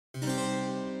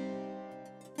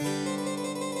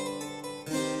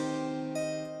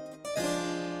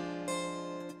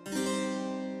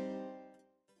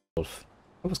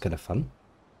That was kind of fun.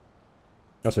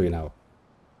 Also, you know,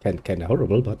 kind of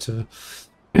horrible, but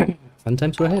fun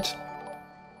times were ahead.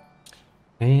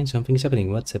 And something is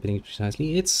happening. What's happening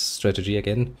precisely? It's strategy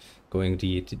again. Going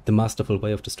the masterful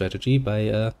way of the strategy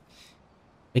by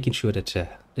making sure that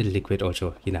little liquid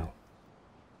also, you know,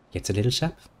 gets a little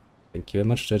sharp. Thank you very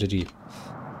much, strategy.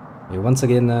 You're once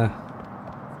again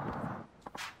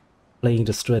playing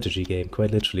the strategy game,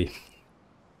 quite literally.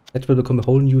 That will become a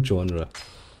whole new genre.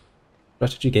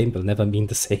 Strategy game will never mean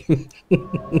the same.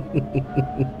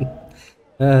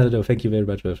 No, thank you very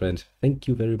much, my friend. Thank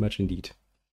you very much indeed.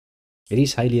 It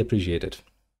is highly appreciated.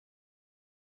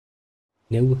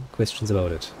 No questions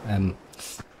about it. How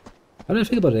do I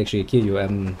think about it actually,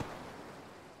 Kiryu?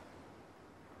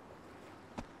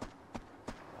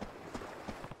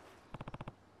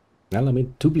 Well, I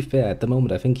mean, to be fair, at the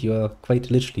moment, I think you are quite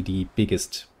literally the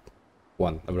biggest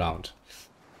one around.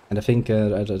 And I think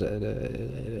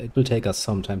it will take us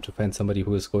some time to find somebody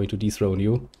who is going to dethrone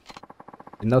you.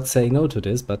 I'm not saying no to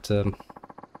this, but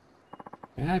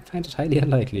I find it highly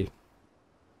unlikely.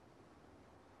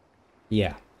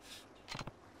 Yeah.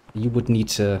 You would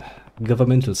need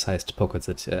governmental-sized pockets,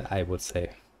 I would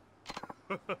say.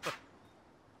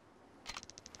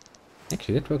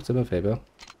 Actually, that works in my favor.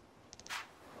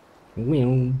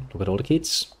 Look at all the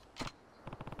kids.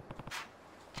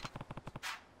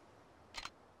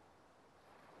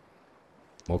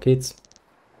 More kids.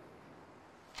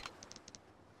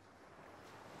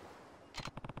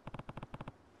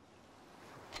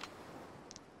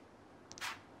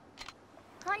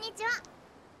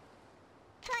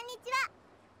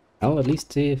 Oh, at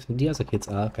least the other kids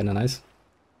are kinda nice.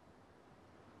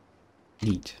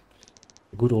 Indeed.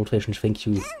 A good old-fashioned thank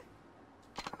you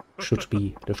should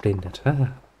be the standard.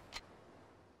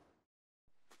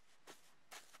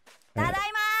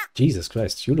 Jesus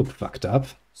Christ, you look fucked up.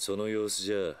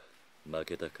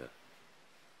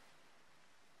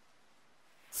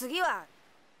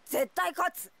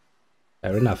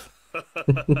 Fair enough.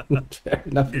 Fair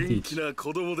enough indeed.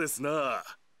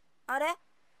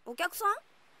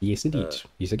 Yes, indeed.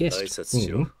 He's a guest.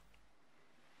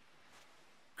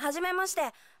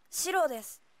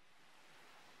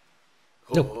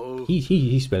 No,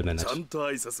 he's well mannered.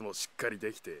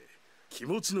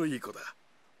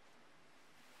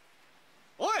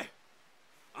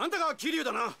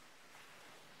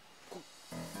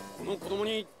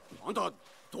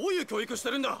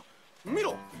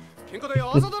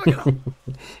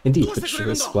 Indeed, which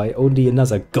is why only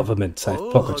another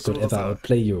government-sized pocket could ever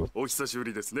outplay you.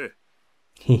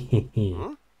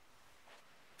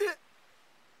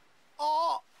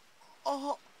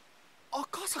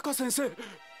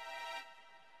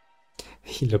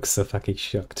 He looks so fucking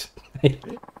shocked.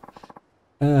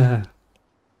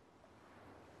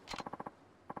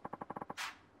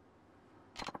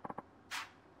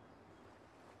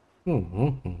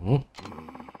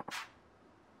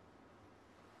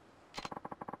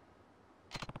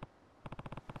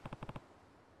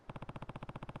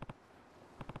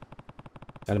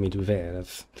 I mean, to be fair,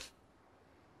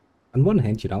 on one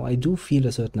hand, you know, I do feel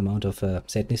a certain amount of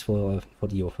sadness for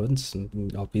the orphans.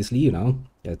 Obviously, you know,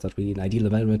 yeah, it's not really an ideal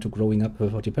environment to growing up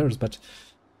with your parents, but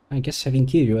I guess having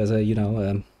Kiryu as a, you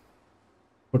know,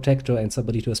 protector and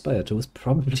somebody to aspire to is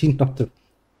probably not the...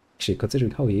 Actually,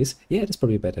 considering how he is, yeah, that's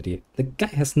probably a bad idea. The guy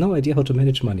has no idea how to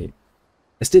manage money.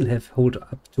 I still have hold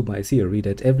up to my theory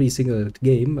that every single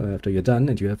game, after you're done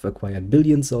and you have acquired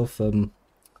billions of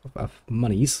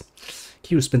monies,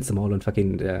 Kiryu spends them all on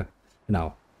fucking, you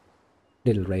know,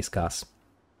 little race cars.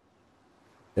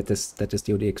 That is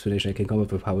the only explanation I can come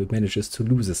up with how he manages to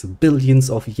lose us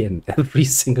billions of yen every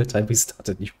single time we start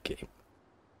a new game.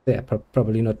 Yeah,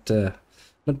 probably not.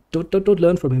 Don't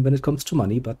learn from him when it comes to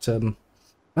money, but on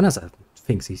other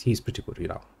things he's pretty good. You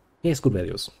know, he has good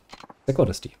values, like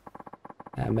honesty.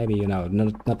 Maybe, you know,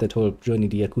 not that whole joining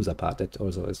the Yakuza part. That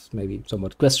also is maybe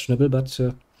somewhat questionable, but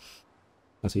also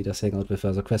he does hang out with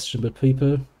other questionable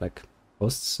people like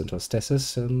hosts and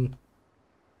hostesses.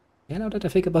 Yeah, now that I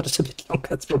think about it a bit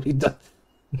longer, it's probably not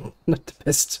the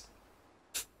best.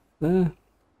 That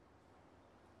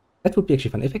would be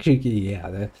actually fun. If actually,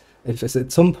 yeah, if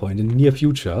at some point in the near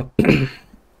future, a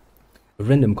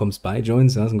random comes by,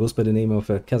 joins us, and goes by the name of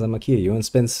Kazama Kiryu and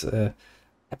spends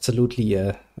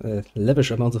absolutely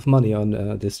lavish amounts of money on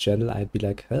this channel, I'd be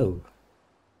like, oh,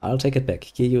 I'll take it back.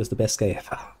 Kiryu is the best guy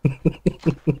ever.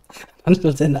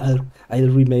 Until then, I'll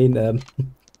remain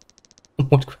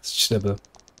somewhat questionable.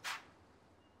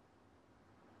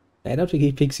 I don't think he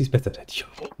thinks he's better than you.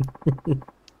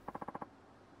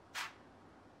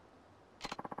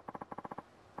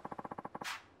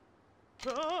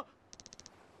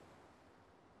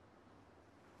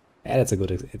 Yeah, that's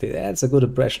a good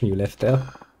impression you left there.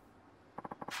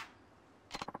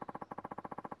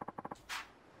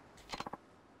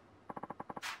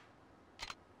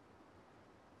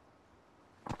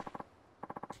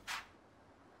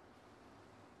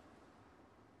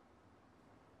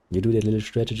 You do that little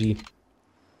strategy.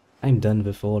 I'm done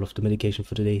with all of the medication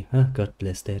for today. Huh? God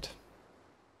bless that.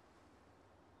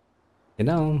 And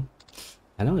now,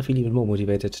 I feel even more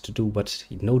motivated to do what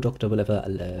no doctor will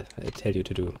ever tell you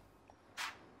to do.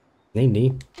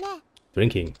 Namely,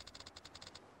 drinking.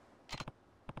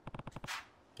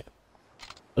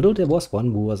 Although there was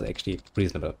one who was actually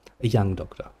reasonable, a young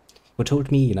doctor, who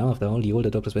told me, after all the older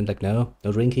doctors went like, no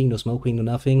drinking, no smoking, no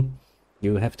nothing.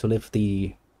 You have to live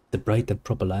the bright and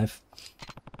proper life.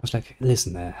 I was like,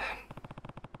 listen,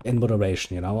 in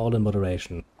moderation, all in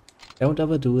moderation. Don't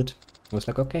overdo it. I was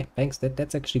like, okay, thanks,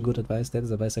 that's actually good advice. That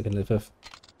is advice I can live with.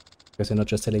 Because you're not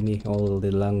just telling me all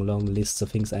the long lists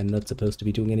of things I'm not supposed to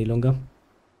be doing any longer.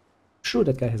 Sure,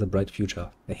 that guy has a bright future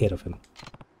ahead of him.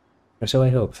 And so I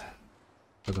hope.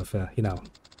 Because of,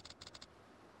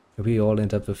 if we all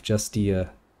end up with just the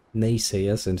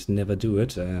naysayers and never do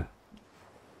it, I'm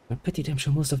pretty damn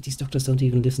sure most of these doctors don't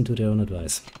even listen to their own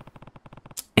advice.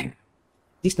 At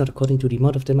least not according to the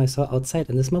amount of them I saw outside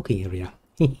in the smoking area.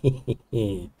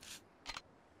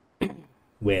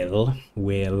 Well.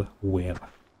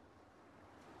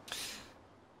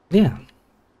 Yeah. I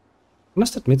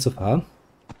must admit so far,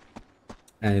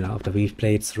 and after we've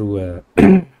played through, give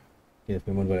me a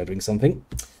moment while I drink something.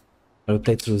 I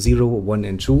played through 0, 1,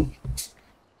 and 2.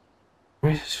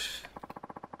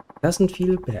 Doesn't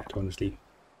feel bad, honestly.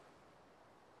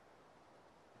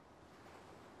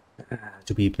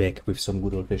 To be back with some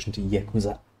good old-fashioned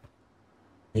Yakuza.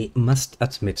 I must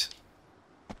admit.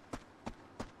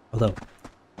 Although,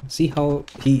 see how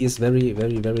he is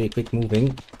very quick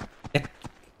moving. Yeah.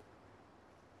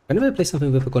 Whenever I play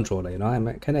something with a controller,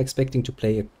 I'm kind of expecting to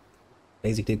play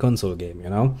basically a console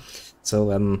game, So,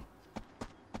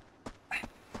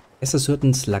 there's a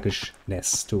certain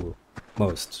sluggishness to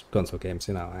most console games,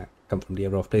 I come from the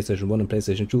era of PlayStation 1 and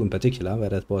PlayStation 2 in particular, where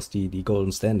that was the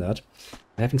golden standard.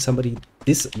 Having somebody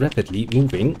this rapidly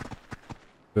moving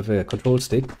with a control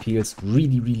stick feels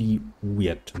really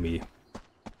weird to me.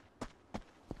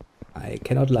 I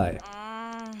cannot lie.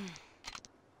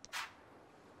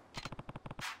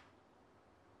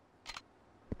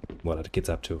 What are the kids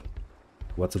up to?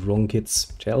 What's wrong,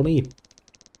 kids? Tell me.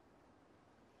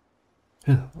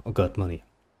 Oh god, money.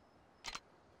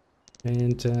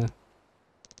 And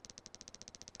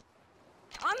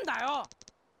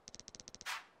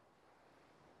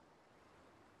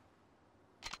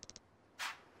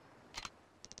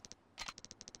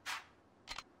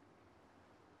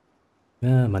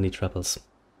money troubles.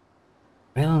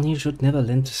 Well, you should never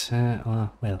lend,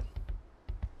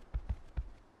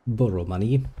 borrow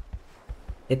money.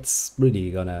 It's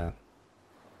really gonna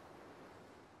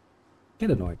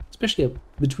get annoying, especially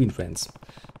between friends.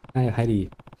 I highly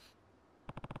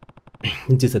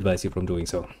disadvise you from doing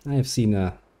so. I have seen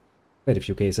quite a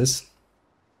few cases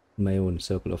in my own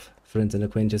circle of friends and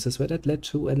acquaintances where that led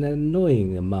to an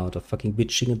annoying amount of fucking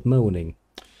bitching and moaning.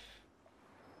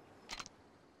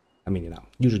 I mean,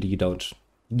 usually you don't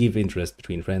give interest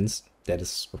between friends. That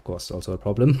is, of course, also a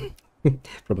problem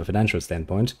from a financial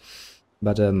standpoint.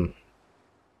 But,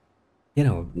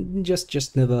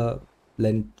 just never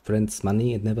lend friends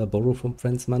money and never borrow from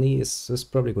friends money is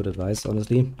probably good advice,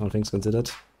 honestly, all things considered.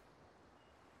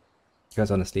 Because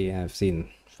honestly, I've seen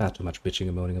far too much bitching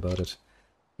and moaning about it.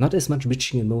 Not as much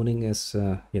bitching and moaning as,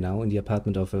 in the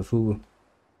apartment of who,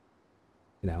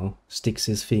 sticks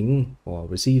his thing or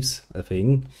receives a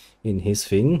thing in his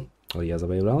thing, or the other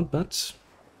way around, but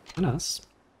on us.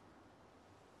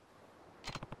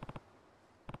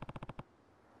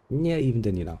 Yeah, even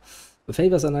then, the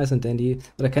favors are nice and dandy,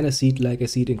 but I kind of see it like I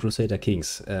see it in Crusader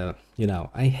Kings. I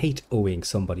hate owing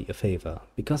somebody a favor,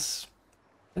 because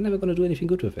they're never gonna do anything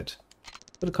good with it.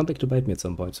 It's gonna come back to bite me at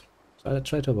some point, so I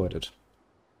try to avoid it.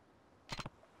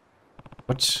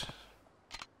 But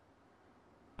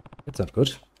that's not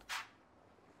good.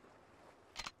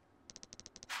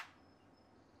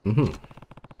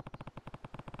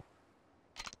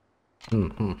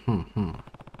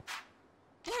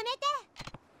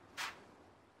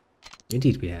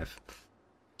 Indeed we have.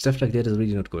 Stuff like that is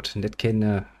really not good, and that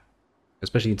can,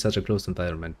 especially in such a closed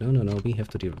environment. No, we have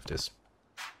to deal with this.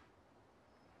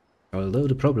 Although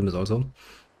the problem is also,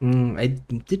 I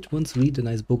did once read a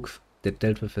nice book that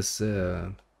dealt with this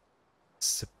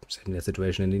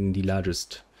situation in the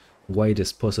largest,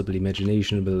 widest possible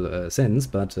imaginable sense,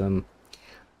 but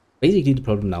basically the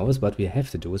problem now is what we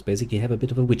have to do is basically have a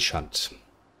bit of a witch hunt.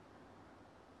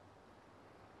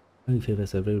 Only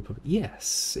favors are very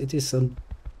yes, it is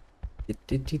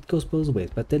it goes both ways,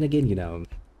 but then again, you know,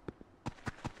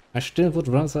 I still would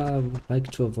rather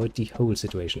like to avoid the whole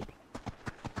situation.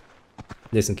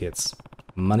 Listen, kids,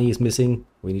 money is missing.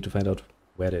 We need to find out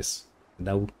where it is.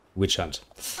 Now, witch hunt.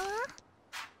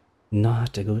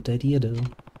 Not a good idea, though.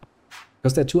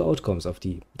 Because there are two outcomes of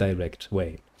the direct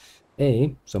way.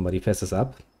 A, somebody fesses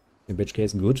up, in which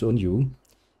case good on you.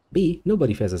 B,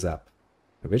 nobody fesses up,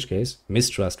 in which case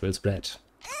mistrust will spread.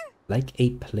 Like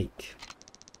a plague.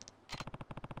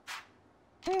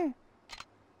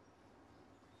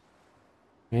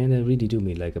 And I really do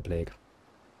mean like a plague.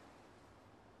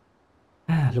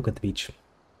 Ah, look at the beach.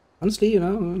 Honestly, you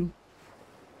know,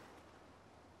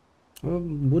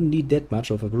 wouldn't need that much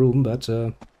of a room, but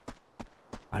a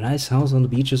nice house on the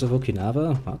beaches of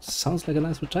Okinawa, that sounds like a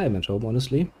nice retirement home,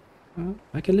 honestly.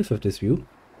 I can live with this view.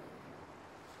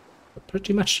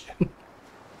 Pretty much.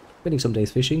 Spending some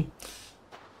days fishing.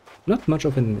 Not much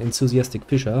of an enthusiastic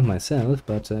fisher myself,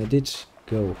 but I did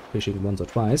go fishing once or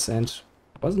twice, and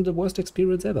wasn't the worst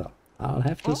experience ever, I'll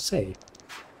have to say.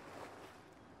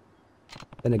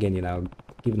 Then again, you know,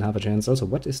 given half a chance. Also,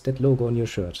 what is that logo on your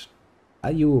shirt?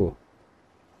 Are you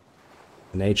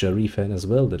an HRE fan as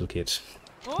well, little kid?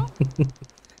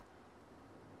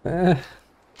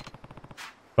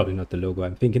 Probably not the logo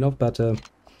I'm thinking of, but I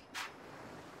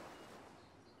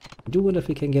do wonder if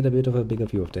we can get a bit of a bigger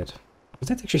view of that. Because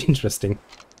that's actually interesting.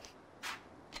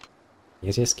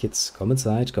 Yes, yes, kids, come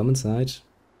inside, come inside.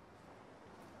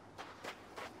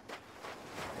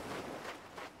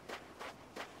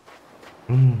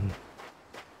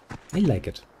 I like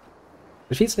it.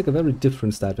 It feels like a very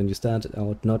different start when you start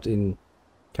out not in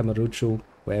Kamurocho,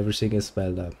 where everything is,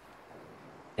 well,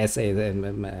 as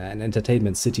an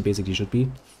entertainment city basically should be.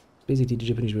 It's basically the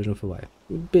Japanese version of Hawaii.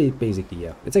 Basically,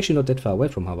 yeah. It's actually not that far away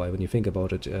from Hawaii when you think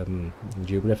about it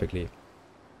geographically.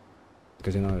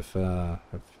 Because, you know, if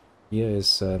here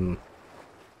is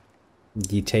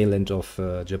the tail end of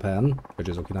Japan, which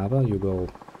is Okinawa, you go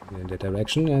in that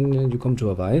direction and you come to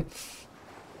Hawaii.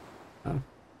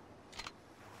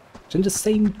 It's in the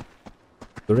same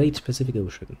Great Pacific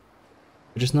Ocean,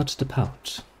 which is not the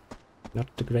pound. Not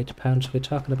the great pound we're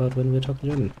talking about when we're talking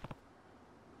German.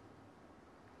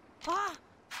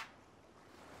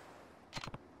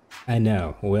 I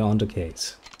know, we're on the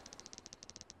case.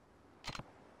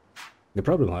 The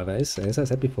problem, however, is, as I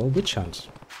said before, witch hunt.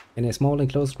 In a small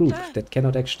enclosed group that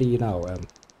cannot actually, you know,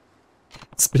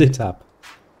 split up.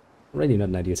 Really not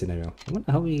an ideal scenario. I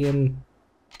wonder how we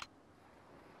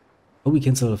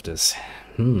can solve this.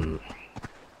 Wait,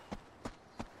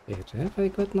 have I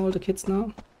gotten all the kids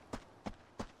now?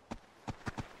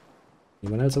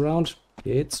 Anyone else around?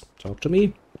 Kids, talk to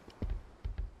me.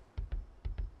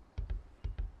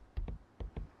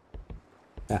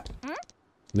 Ah,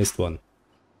 missed one.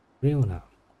 Riona.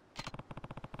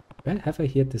 Where have I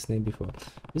heard this name before?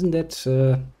 Isn't that,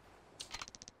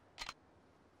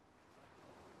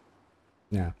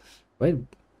 yeah, well,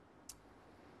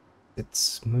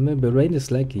 it's, my brain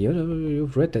is like,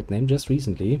 you've read that name just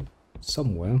recently,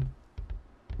 somewhere.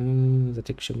 The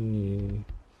diction,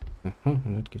 I'm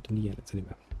not getting the edits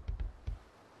anymore.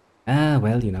 Ah,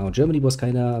 well, you know, Germany was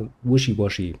kinda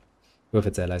wishy-washy with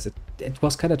its allies. It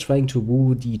was kinda trying to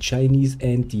woo the Chinese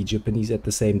and the Japanese at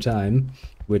the same time,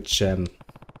 which,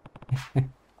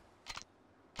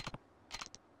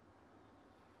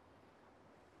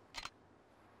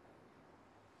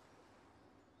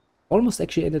 almost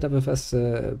actually ended up with us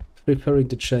preferring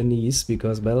the Chinese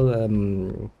because, well,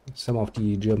 some of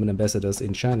the German ambassadors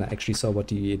in China actually saw what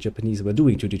the Japanese were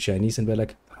doing to the Chinese and were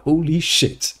like, holy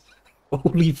shit,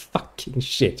 holy fucking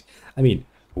shit. I mean,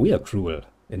 we are cruel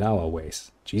in our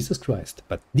ways, Jesus Christ,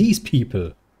 but these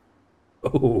people,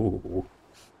 oh,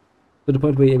 to the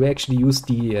point where we actually used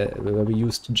where we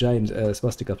used giant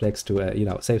swastika flags to, you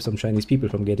know, save some Chinese people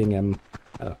from getting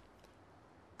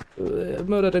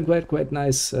murdered in quite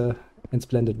nice and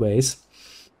splendid ways.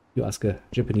 You ask a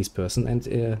Japanese person, and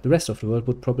the rest of the world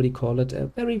would probably call it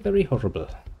very, very horrible.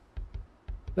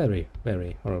 Very,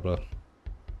 very horrible.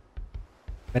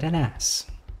 But alas.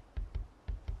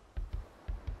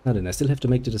 Now then, I still have to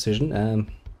make the decision.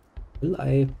 Will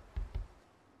I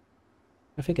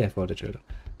think I have water children.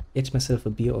 Get myself a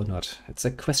beer or not? It's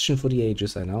a question for the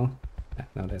ages, I know. Ah,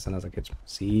 now there's another kid.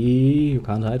 See, you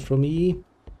can't hide from me.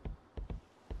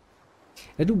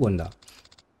 I do wonder.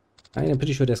 I'm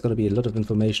pretty sure there's going to be a lot of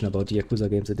information about the Yakuza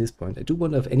games at this point. I do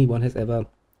wonder if anyone has ever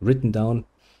written down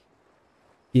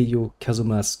Kiryu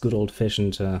Kazuma's good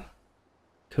old-fashioned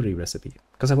curry recipe.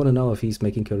 Because I want to know if he's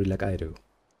making curry like I do.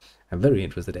 I'm very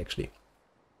interested, actually.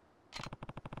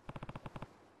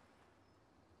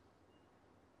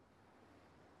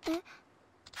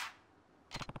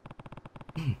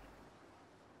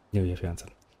 No, you have your answer.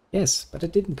 Yes, but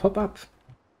it didn't pop up.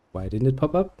 Why didn't it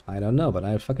pop up? I don't know, but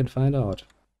I'll fucking find out.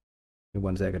 In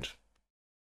 1 second.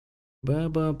 Why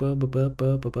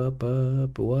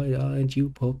aren't you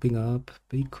popping up?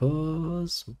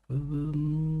 Because...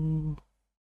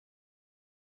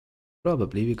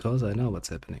 probably because I know what's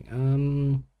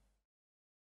happening.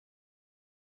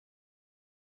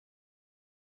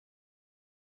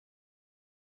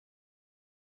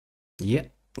 Yeah,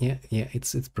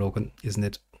 it's broken, isn't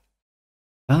it?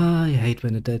 Ah, I hate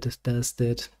when it does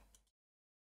that.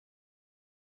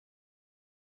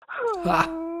 Ah!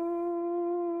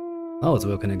 Oh, it's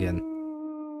working again.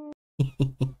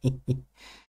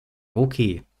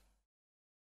 Okay.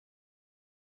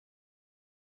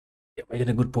 Yeah, making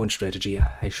a good point strategy.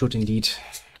 I should indeed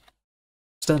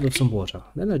start with some water.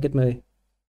 Then I'll get my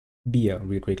beer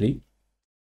real quickly.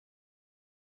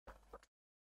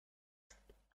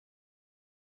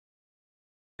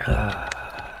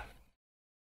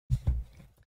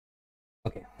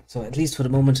 Okay, so at least for the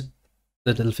moment,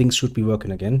 the little things should be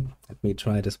working again. Let me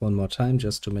try this one more time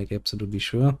just to make absolutely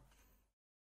sure.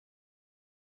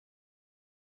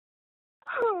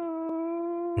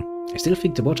 I still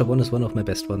think the water one is one of my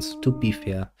best ones, to be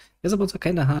fair. The other ones are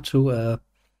kind of hard to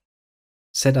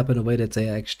set up in a way that they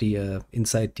are actually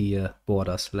inside the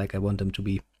borders, like I want them to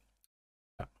be.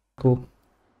 Cool.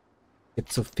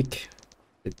 It's so thick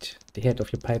that the head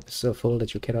of your pipe is so full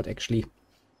that you cannot actually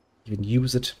even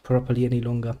use it properly any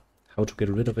longer. How to get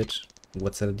rid of it?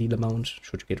 What's the ideal amount?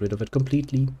 Should you get rid of it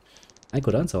completely? I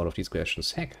could answer all of these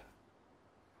questions. Heck.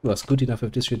 It was good enough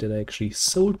with this shit that I actually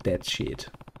sold that shit.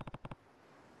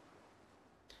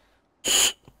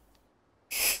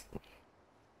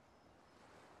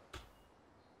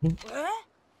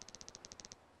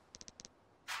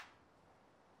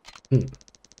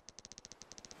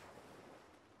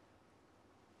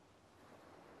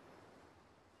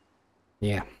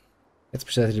 Yeah, that's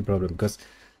precisely the problem, because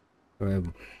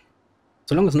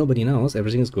so long as nobody knows,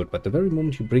 everything is good. But the very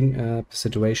moment you bring up a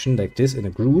situation like this in a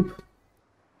group,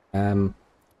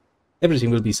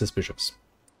 everything will be suspicious.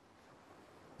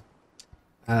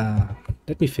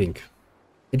 Let me think.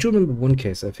 I do remember one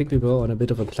case. I think we were on a bit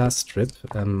of a class trip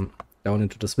down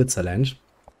into the Switzerland.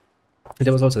 And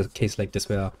there was also a case like this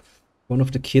where one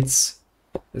of the kids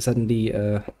suddenly,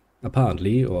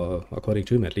 apparently, or according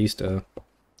to him at least,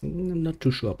 I'm not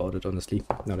too sure about it, honestly,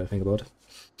 now that I think about it,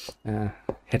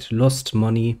 had lost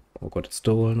money or got it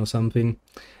stolen or something.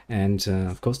 And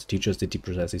of course the teachers did the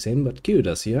precisely same, but cued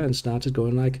us here and started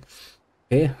going like,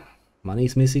 okay,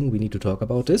 money's missing, we need to talk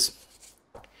about this.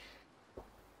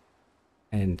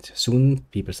 And soon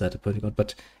people started pointing out,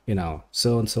 but you know,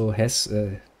 so-and-so has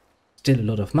still a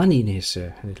lot of money in his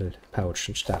little pouch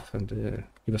and stuff. And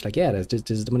he was like, yeah, this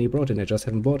is the money he brought in, I just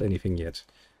haven't bought anything yet.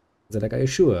 I said, like, are you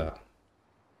sure?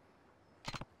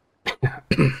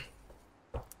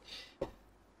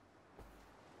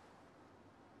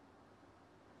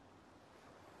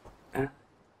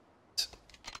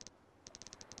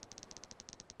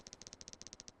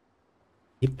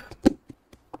 Yep.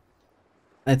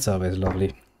 It's always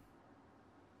lovely.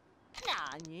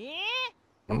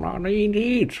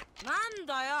 Indeed.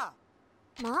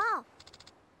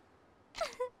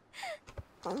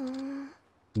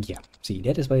 Yeah, see,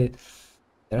 that is why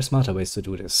there are smarter ways to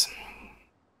do this.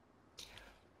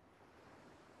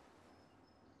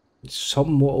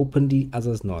 Some more openly,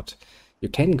 others not. You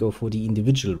can go for the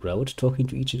individual route, talking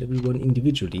to each and everyone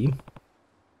individually.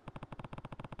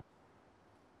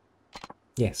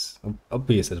 Yes,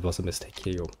 obvious it was a mistake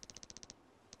here.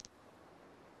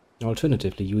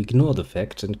 Alternatively, you ignore the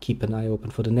fact and keep an eye open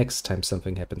for the next time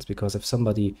something happens, because if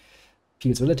somebody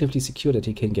feels relatively secure that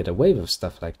he can get away with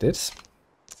stuff like this,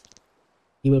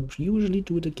 he will usually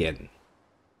do it again.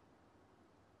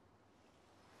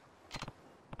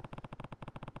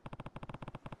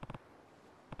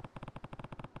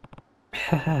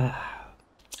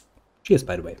 Cheers,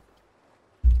 by the way.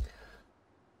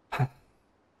 I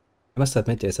must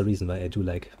admit there's a reason why I do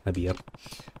like my beer.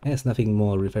 There's nothing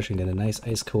more refreshing than a nice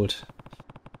ice-cold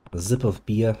sip of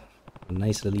beer, a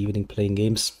nice little evening playing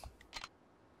games.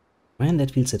 Man,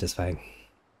 that feels satisfying.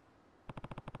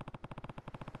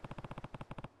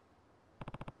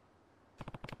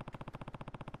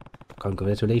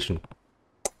 Congratulations.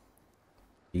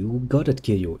 You got it,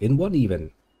 Kiryu, in one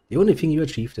even. The only thing you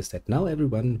achieved is that now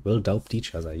everyone will doubt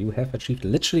each other. You have achieved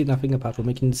literally nothing apart from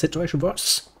making the situation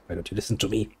worse. Why don't you listen to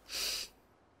me?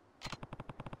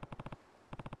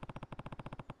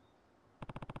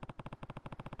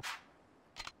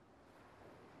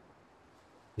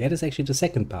 That is actually the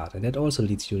second part, and that also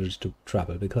leads you to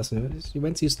trouble, because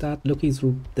once you start looking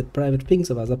through the private things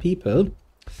of other people,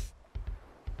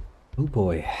 Oh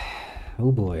boy.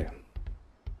 Oh boy.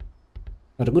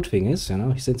 But the good thing is, you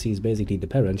know, since he's basically the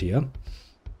parent here,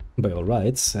 by all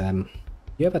rights,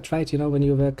 you ever tried, you know, when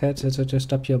you were a kid to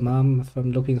stop your mom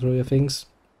from looking through your things?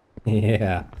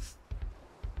 Yeah.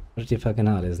 Pretty fucking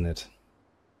hard, isn't it?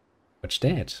 What's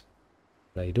that?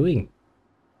 What are you doing?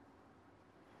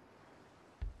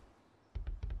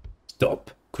 Stop,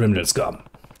 criminal scum.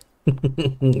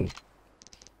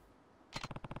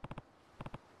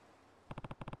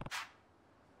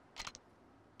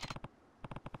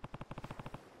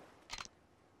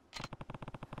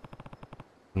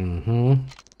 Mm-hmm.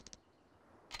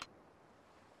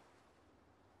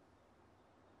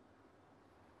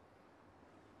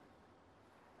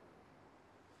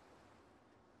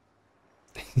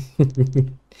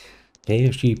 Okay,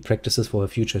 if she practices for her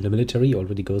future in the military,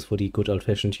 already goes for the good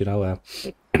old-fashioned, you know,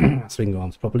 swing your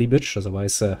arms properly, bitch.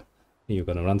 Otherwise, you're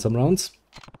gonna run some rounds.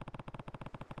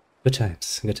 Good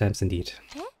times indeed.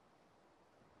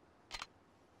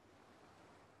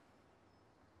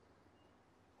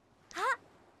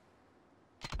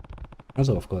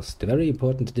 Also, of course, the very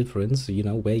important difference, you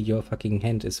know, where your fucking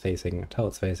hand is facing, how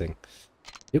it's facing.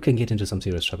 You can get into some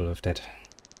serious trouble with that.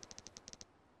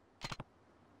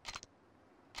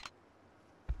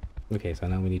 Okay, so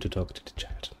now we need to talk to the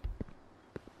child.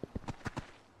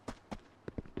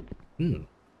 Kinda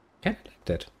like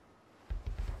that.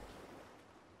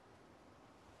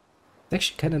 It's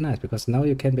actually kinda nice, because now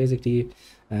you can basically,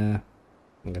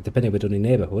 depending a bit on the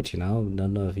neighborhood, you know,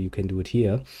 don't know if you can do it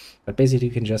here, but basically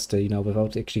you can just, you know,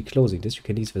 without actually closing this, you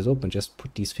can leave this open, just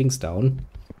put these things down,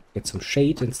 get some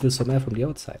shade and still some air from the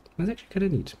outside. That's actually kinda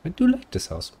neat. I do like this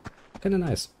house. Kinda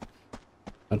nice.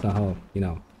 Don't know how, you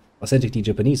know, authentically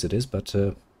Japanese it is, but,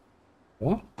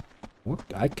 well,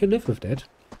 I can live with that.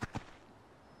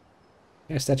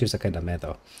 Yeah, statues are kinda mad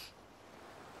though.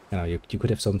 You know, you could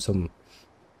have some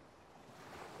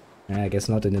I guess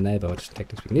not in the neighborhood,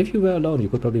 technically speaking. If you were alone, you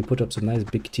could probably put up some nice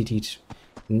big tittied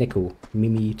Neko,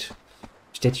 mimied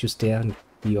statues there and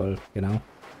be all, you know,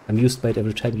 amused by it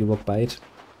every time you walk by it.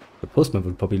 The postman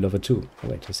would probably love it too. Oh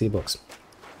wait, I see a box.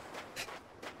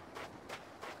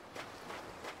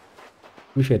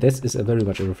 To be fair, this is very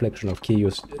much a reflection of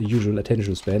Kiryo's usual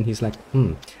attention span. He's like,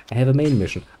 I have a main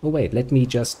mission. Oh wait, let me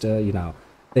just, you know,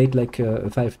 date like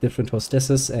 5 different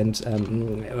hostesses and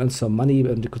earn some money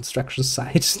on the construction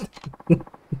site.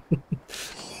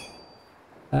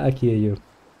 Kiryu.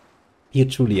 You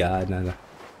truly are an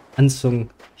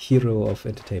unsung hero of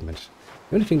entertainment.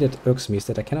 The only thing that irks me is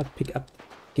that I cannot pick up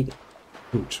fucking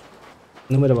food.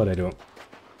 No matter what I do.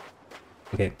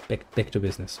 Okay, back to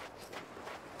business.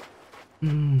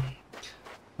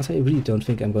 Also, I really don't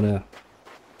think I'm gonna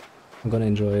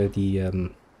enjoy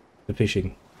the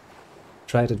fishing.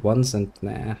 Tried it once and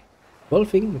nah.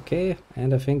 Golfing, okay,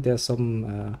 and I think there's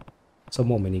some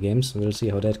more mini games. We'll see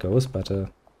how that goes, but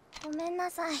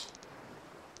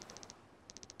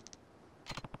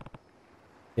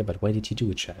yeah, but why did you do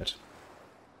it, child?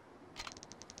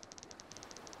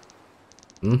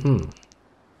 I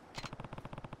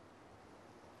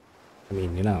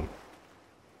mean, you know.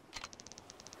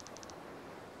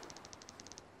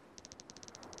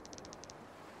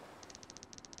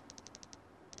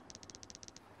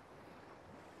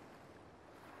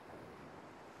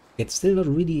 It's still not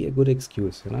really a good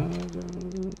excuse, you know?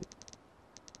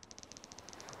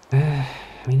 I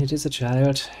mean, it is a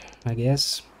child, I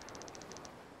guess.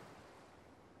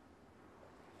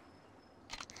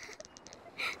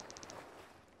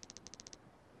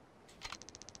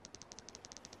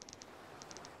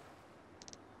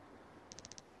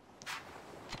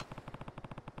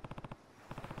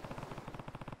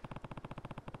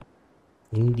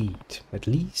 Indeed. At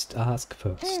least ask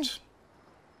first.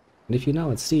 And if you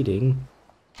know it's stealing,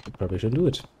 you probably shouldn't do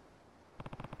it.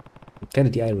 Kind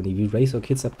of the irony. We raise our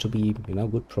kids up to be, you know,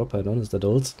 good, proper, and honest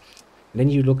adults. And then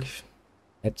you look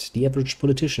at the average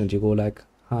politician and you go like,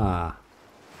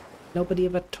 nobody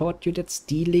ever taught you that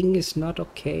stealing is not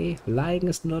okay, lying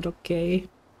is not okay.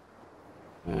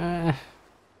 I'm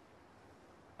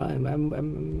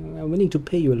willing to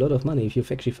pay you a lot of money if you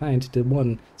actually find the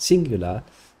one singular,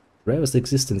 rarest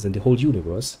existence in the whole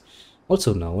universe,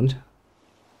 also known,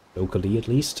 locally at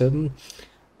least,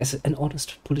 as an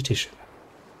honest politician.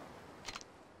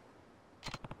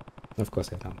 Of course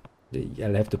I know.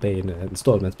 I'll have to pay in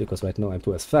installments because right now I'm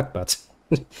poor as fuck, but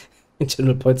the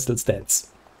general point still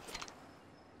stands.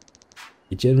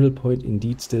 The general point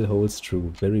indeed still holds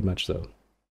true, very much so.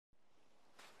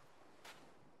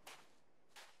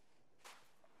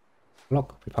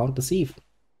 Look, we found the thief.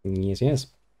 Yes, yes.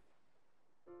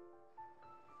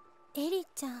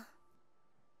 Eri-chan.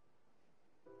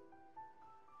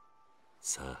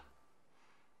 さあ、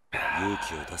勇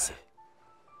気を出せ。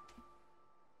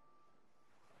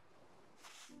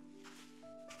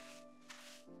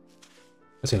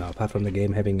 So, you know, apart from the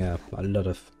game having a lot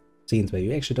of scenes where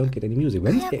you actually don't get any music,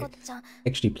 when they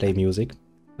actually play music,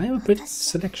 I have a pretty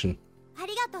selection.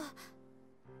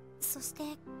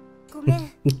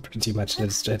 Pretty much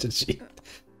that strategy.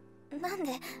 なん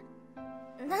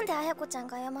で綾子ちゃん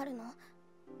が謝るの？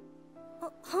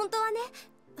本当はね、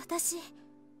私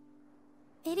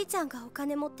エリちゃんがお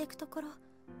金持ってくところ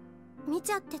見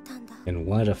ちゃってたんだ。 And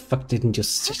why the fuck didn't you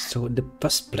say so in the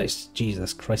first place?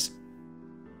 Jesus Christ.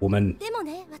 Woman. でも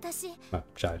ね、私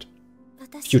child.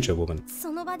 Future woman.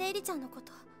 その場でエリちゃんのこ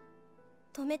と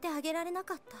止めてあげられな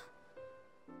かった。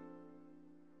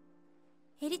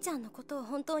エリちゃんのことを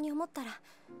本当に思ったら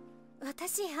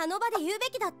私あの場で言うべ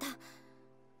きだった。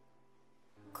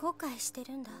後悔して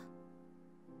るんだ。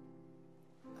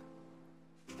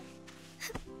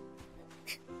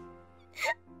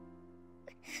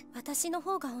私の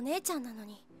方がお姉ちゃんなの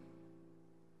に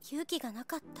勇気がな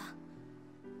かった。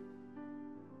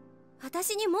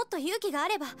私にもっと勇気があ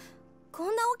ればこ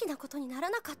んな大きなことになら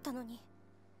なかったのに。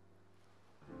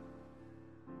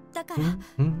だから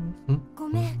ご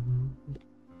めん。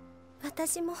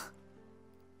私も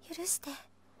許して。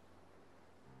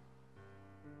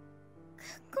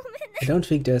 I don't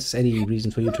think there's any reason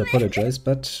for you to apologize,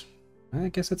 but I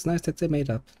guess it's nice that they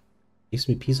made up. Gives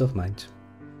me peace of mind.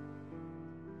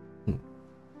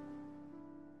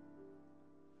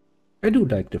 I do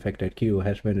like the fact that Kyo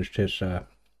has managed his, to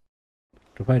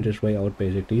find his way out,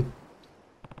 basically.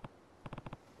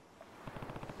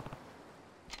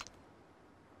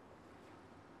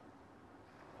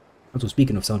 Also,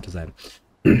 speaking of sound design,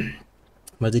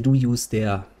 well, they do use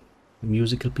their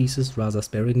musical pieces rather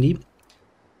sparingly.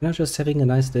 You know, just having a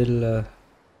nice little, you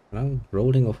know,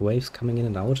 rolling of waves coming in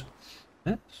and out.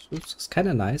 Yeah, it's kind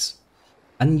of nice.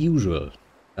 Unusual,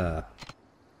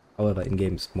 however, in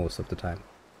games most of the time,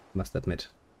 must admit.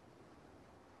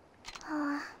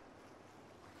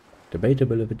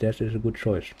 Debatable if that is a good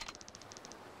choice.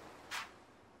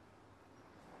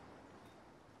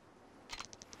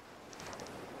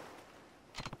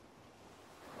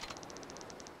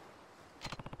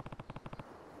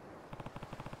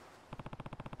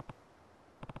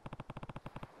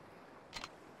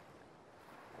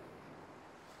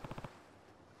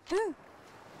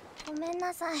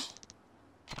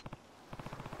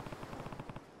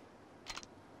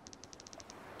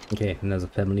 Okay, another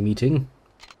family meeting.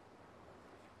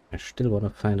 I still want to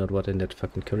find out what in that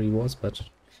fucking curry was, but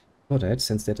for that,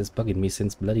 since that is bugging me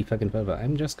since bloody fucking forever,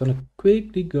 I'm just gonna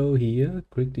quickly go here,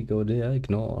 quickly go there,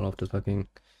 ignore all of the fucking...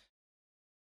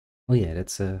 Oh yeah,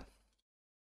 that's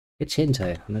it's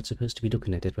hentai. I'm not supposed to be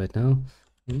looking at it right now.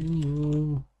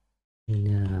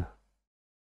 Yeah.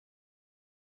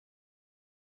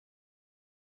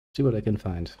 See what I can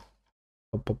find.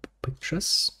 Pop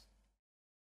pictures.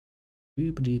 I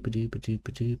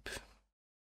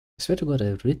swear to God,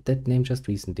 I read that name just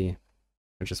recently.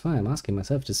 Which is why I'm asking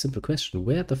myself this simple question.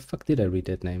 Where the fuck did I read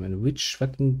that name? And which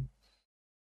fucking...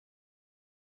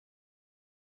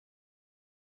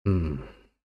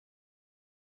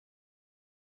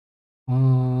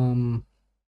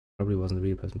 Probably wasn't the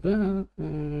real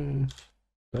person.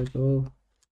 Psycho.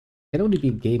 Can only be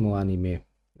game or anime.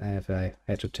 If I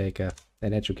had to take an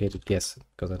educated guess,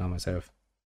 because I know myself.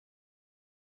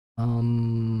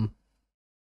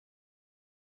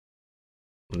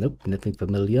 Nope, nothing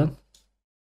familiar.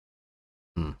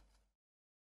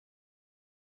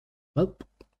 Well,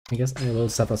 I guess I will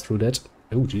suffer through that.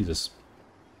 Oh, Jesus.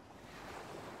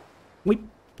 Whip,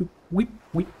 whip, whip,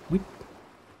 whip, whip.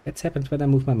 That happens when I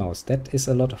move my mouse. That is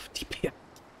a lot of DPI.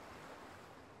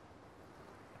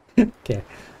 Okay.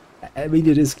 I mean,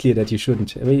 it is clear that you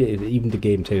shouldn't. I mean, even the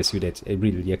game tells you that a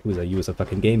real Yakuza use a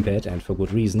fucking gamepad, and for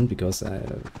good reason, because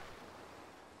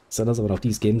it's another one of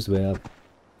these games where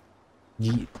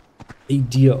the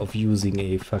idea of using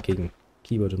a fucking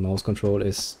keyboard and mouse control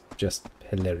is just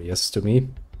hilarious to me.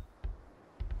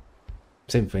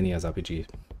 Same for any other RPG.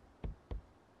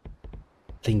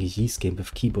 Playing a Yeast game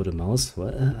with keyboard and mouse?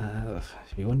 Well,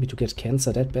 you want me to get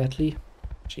cancer that badly?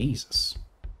 Jesus.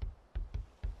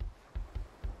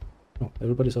 Oh,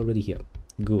 everybody's already here.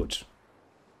 Good.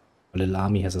 A little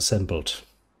army has assembled.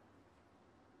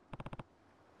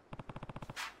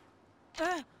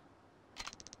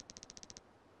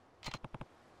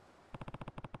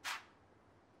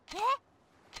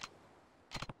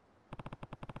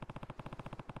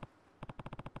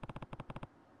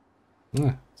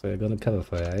 Ah, so you're gonna cover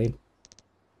fire, eh?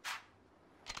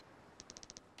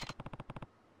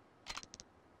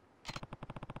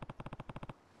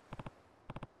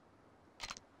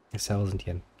 1,000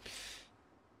 yen.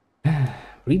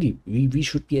 Really, we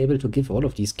should be able to give all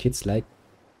of these kids like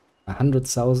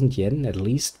 100,000 yen at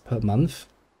least per month.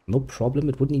 No problem.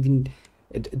 It wouldn't even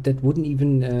that wouldn't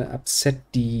even upset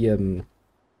the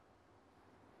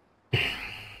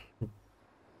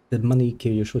money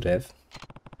you should have.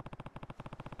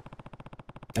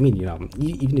 I mean, you know,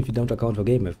 even if you don't account for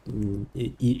game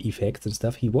effects and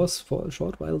stuff, he was for a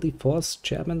short while the fourth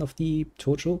chairman of the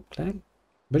Tojo clan.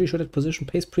 Pretty sure that position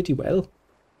pays pretty well.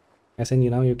 As in, you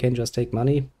know, you can just take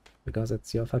money because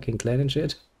it's your fucking clan and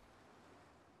shit.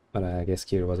 But I guess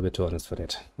Kiro was a bit too honest for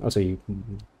that. Also, he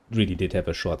really did have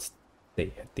a short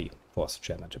stay at the fourth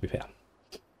chairman, to be fair.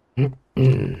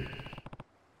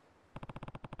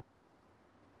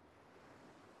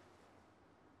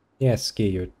 Yes,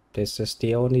 Kiro, this is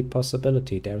the only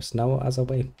possibility. There's no other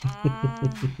way.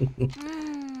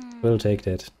 We'll take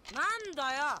that.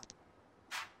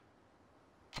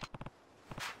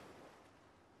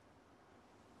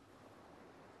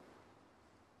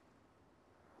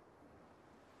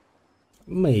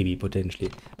 Maybe, potentially.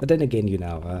 But then again, you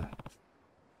know,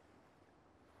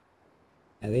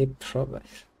 they probably...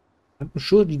 I'm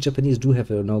sure the Japanese do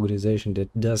have an organization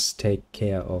that does take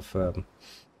care of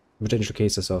potential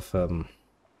cases of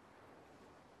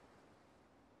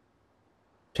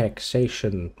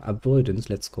taxation avoidance,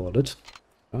 let's call it.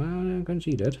 I can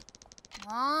see that.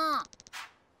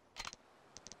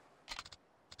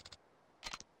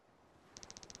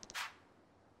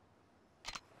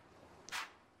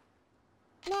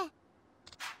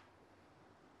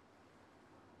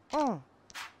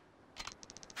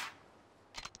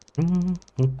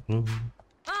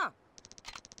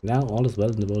 Now all is well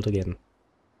in the world again.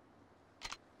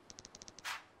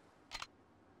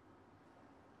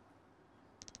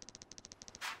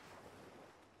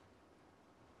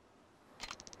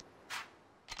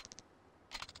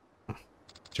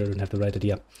 Children have the right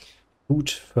idea. Food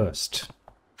first.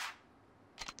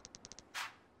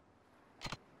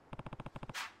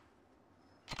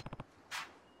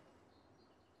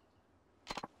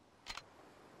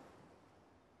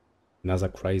 Another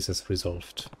crisis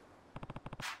resolved.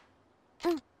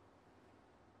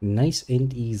 Nice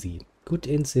and easy. Good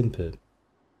and simple.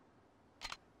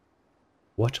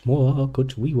 What more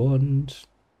could we want?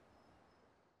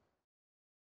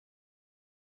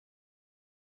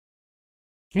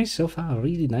 It's so far a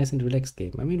really nice and relaxed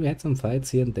game. I mean, we had some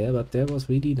fights here and there, but there was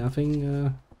really nothing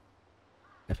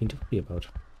to worry about.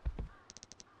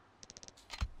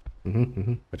 What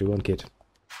do you want, kid?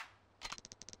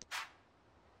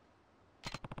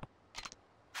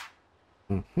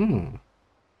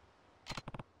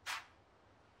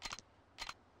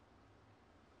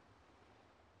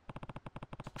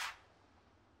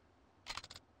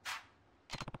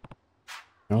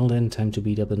 Well then, time to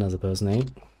beat up another person, eh?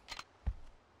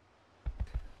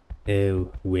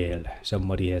 Oh, well,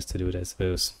 somebody has to do it, I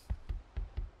suppose.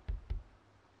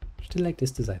 Still like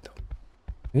this design, though.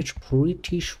 It's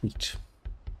pretty sweet.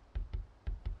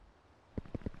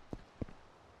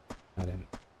 Now then.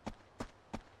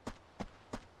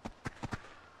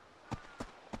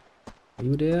 Are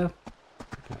you there?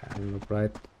 I'm not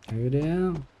right. Are you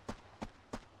there?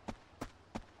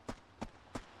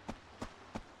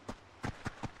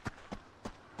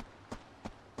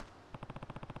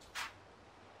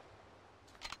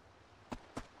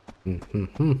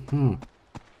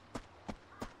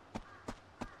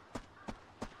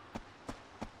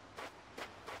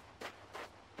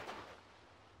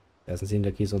 Doesn't seem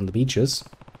like he's on the beaches.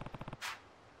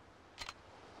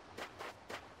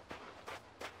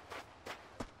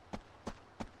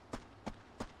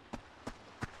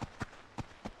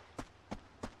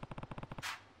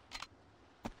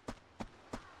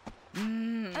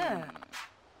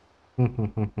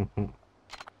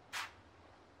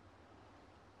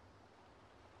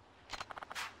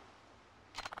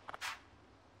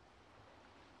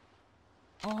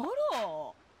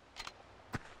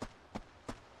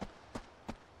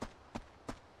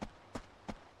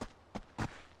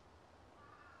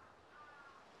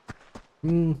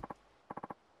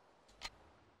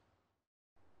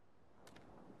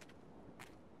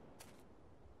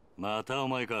またお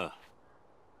前か。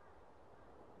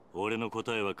俺の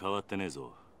答えは変わってねえ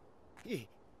ぞ。い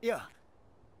や、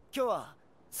今日は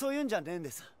そういうんじゃねえん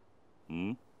です。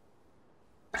ん？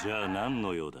じゃあ何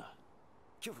の用だ？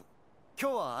今日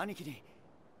は兄貴に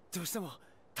どうしても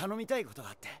頼みたいことが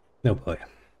あって。Oh boy.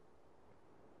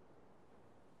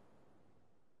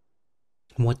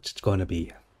 What's it gonna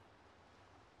be?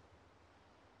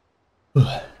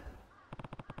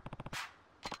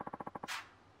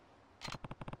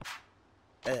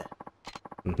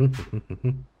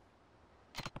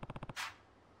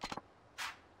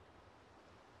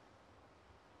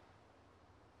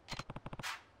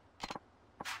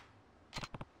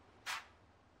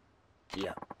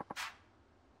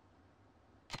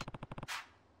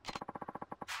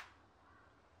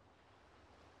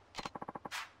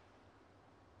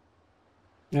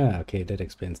 Ah, okay, that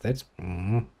explains that.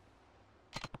 Mm.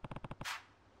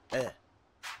 ええ。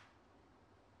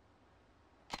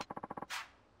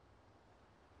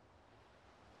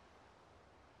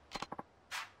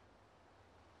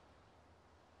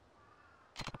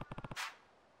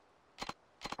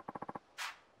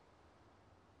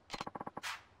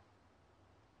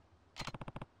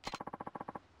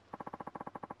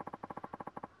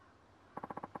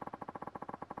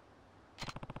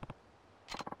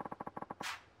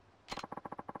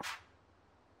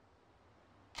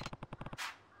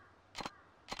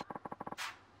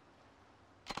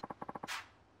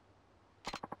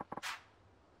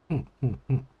Hmm, hmm,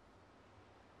 hmm.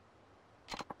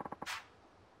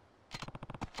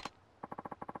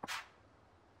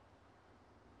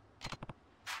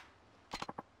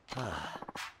 はあ。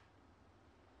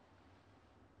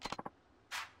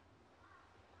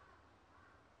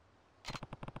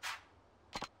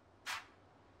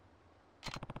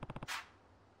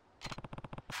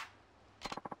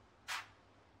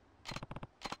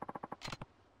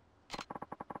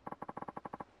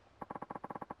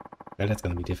Well, that's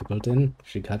gonna be difficult then.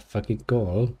 She got fucking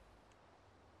goal.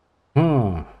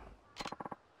 Huh.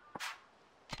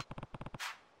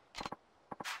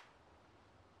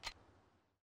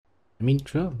 I mean,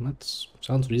 sure, that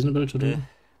sounds reasonable to で do.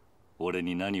 俺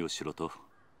に何をしろと？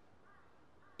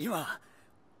今、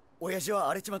親父は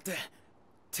荒れちまって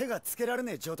手がつけられ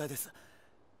ねえ状態です。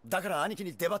だから兄貴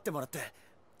に出張ってもらって、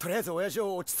とりあえず親父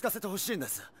を落ち着かせてほしいんで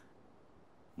す。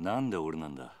なんで俺な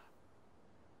んだ？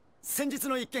先日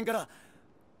の一件から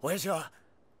親父は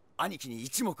兄貴に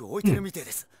一目置いてるみてえ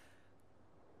です。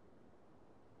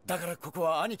だからここ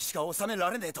は兄貴しか収めら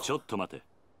れねえと。ちょっと待て。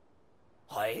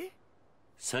はい？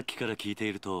さっきから聞いて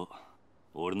いると、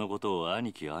俺のことを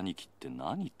兄貴兄貴って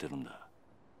何言ってるんだ？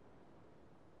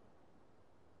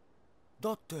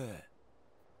だって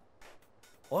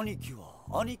兄貴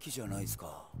は兄貴じゃないです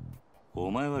か。お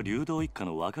前は流動一家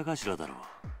の若頭だろう。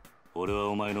俺は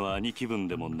お前の兄貴分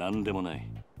でも何でもない。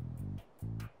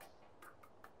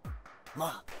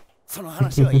まあその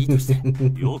話はいいとして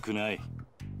よくない。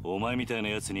お前みたいな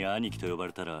やつに兄貴と呼ば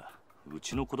れたら、う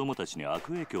ちの子供たちに悪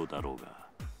影響だろうが。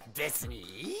別にい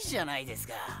いじゃないです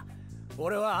か。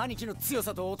俺は兄貴の強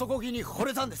さと男気に惚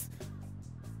れたんです。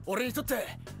俺にとって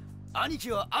兄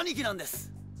貴は兄貴なんで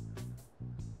す。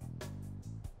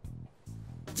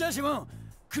じゃあシモン、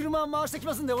車回してき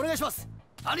ますんでお願いします。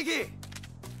兄貴。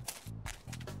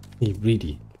 He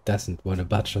really doesn't want to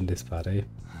budge on this part, eh?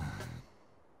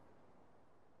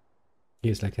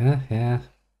 He's like, huh, yeah.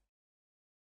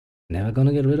 Never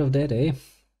gonna get rid of that, eh?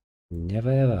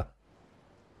 Never ever.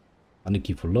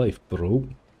 Aniki for life, bro.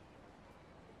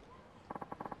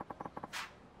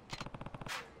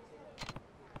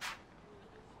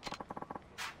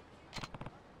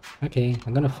 Okay,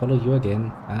 I'm gonna follow you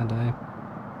again, aren't I?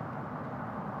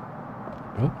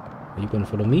 Oh, are you gonna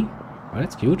follow me? Oh,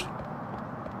 that's cute.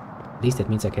 At least that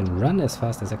means I can run as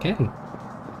fast as I can.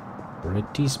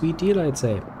 Pretty sweet deal, I'd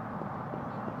say.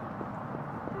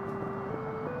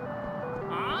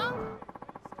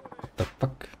 What the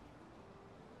fuck?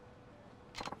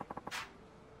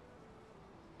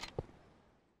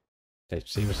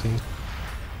 Seriously?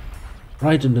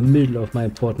 Right in the middle of my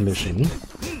important mission.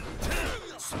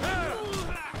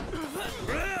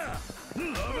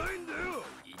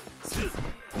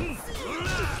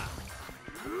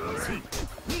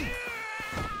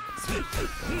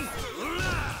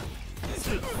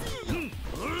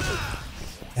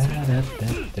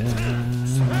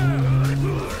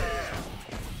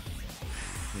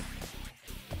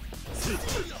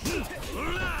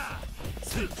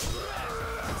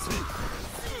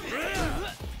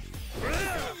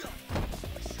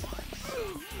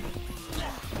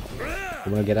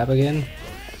 You wanna get up again?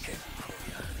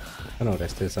 Oh no,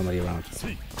 there's still somebody around.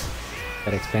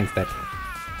 That explains that.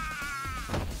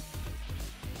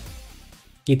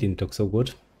 It didn't look so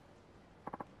good.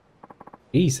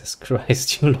 Jesus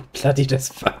Christ, you look bloody as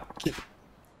fuck.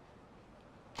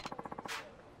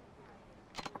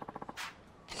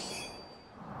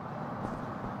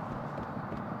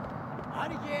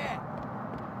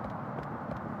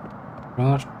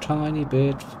 Just a tiny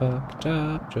bit fucked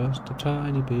up, just a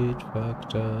tiny bit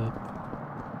fucked up.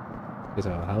 Okay, so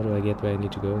how do I get where I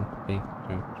need to go? Okay,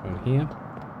 turn here.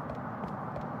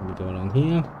 We go along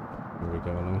here. We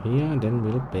go along here, and then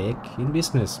we're back in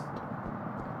business.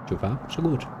 So far, so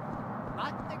good.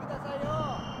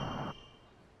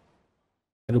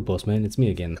 Hello, boss man, it's me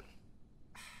again.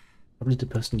 Probably the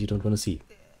person you don't want to see.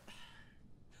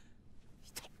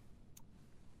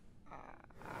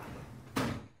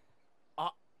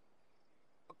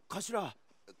 頭、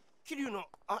桐生の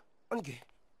兄貴。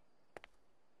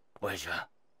親父は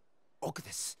奥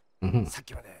です。Mhm. さっ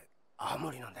きまで青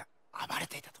森飲んで暴れ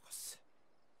ていたとこっす。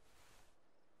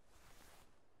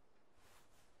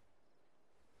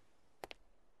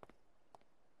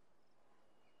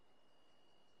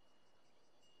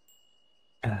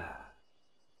Ah.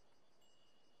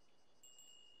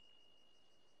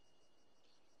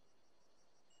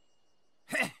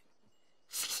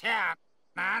 しゃあ、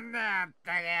なんだよっ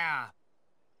たけよ。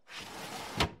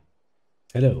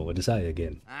Hello, it is I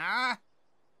again. あ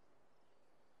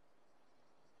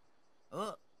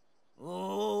あお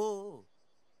お、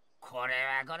これ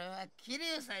は桐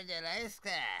生さんじゃないですか。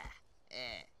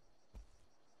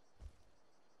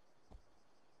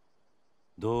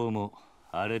どうも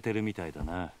荒れてるみたいだ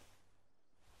な。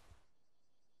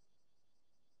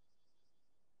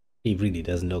 He really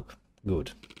doesn't look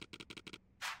good.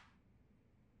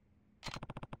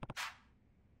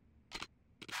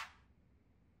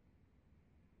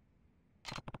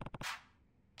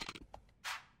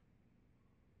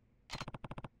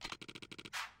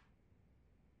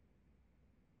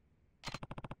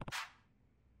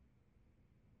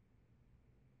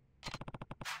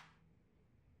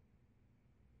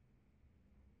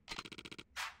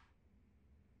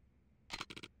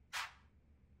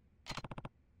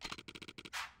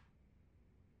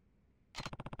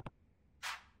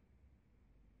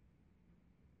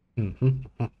 Mhm.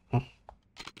 Ha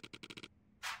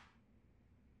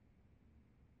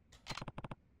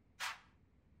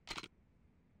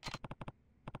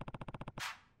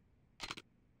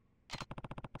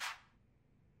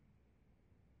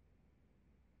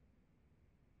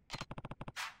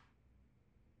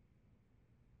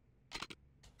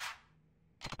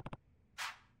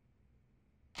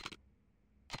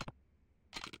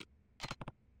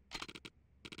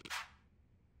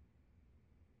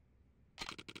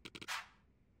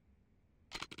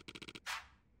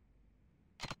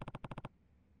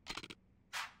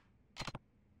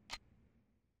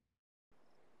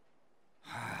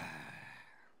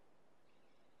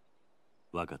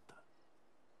わかった。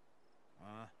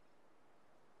あ。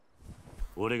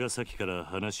俺が先から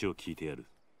話を聞いてやる。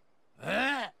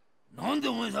なんで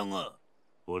お前さんが。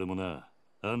俺もな、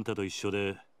あんたと一緒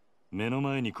で目の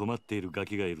前に困っているガ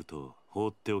キがいると放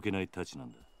っておけないたちな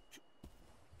んだ。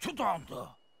ちょっとあん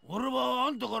た、俺は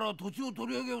あんたから土地を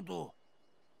取り上げようと。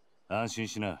安心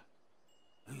しな。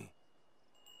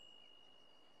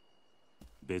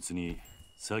別に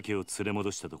鮭を連れ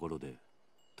戻したところで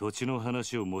土地の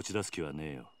話を持ち出す気は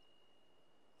ねえよ。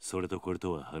それとこれ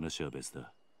とは話は別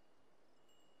だ。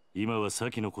今は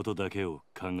鮭のことだけを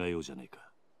考えようじゃねえか。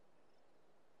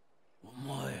お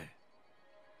前、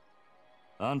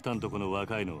あんたんとこの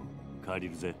若いの借り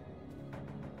るぜ。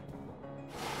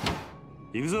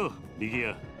行くぞ、力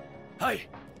也。はい、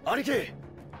兄貴。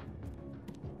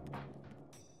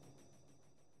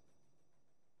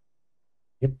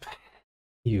Yep.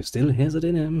 He still has it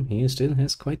in him. He still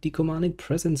has quite the commanding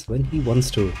presence when he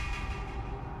wants to.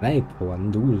 I, for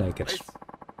one, do like it.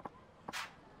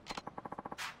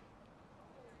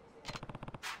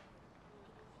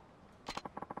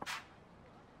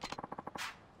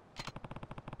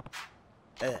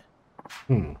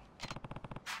 Hmm.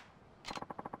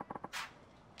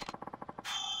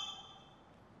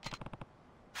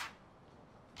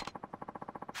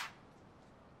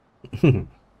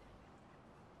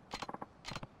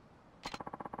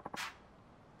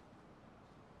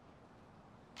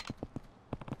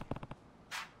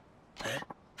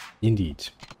 Indeed.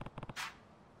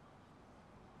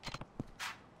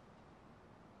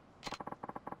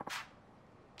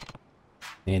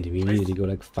 And we immediately go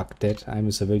like, fuck that, I'm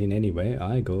a civilian anyway.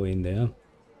 I go in there.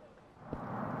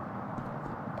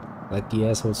 Let the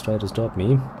assholes try to stop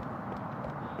me.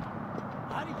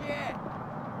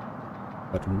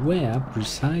 But where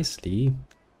precisely,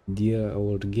 dear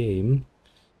old game,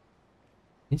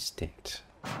 is that?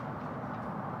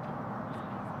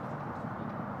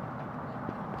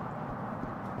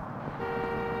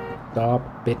 Stop,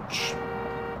 bitch.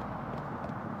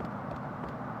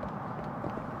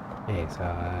 Okay, so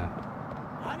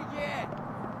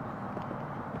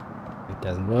it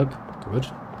doesn't work. Good.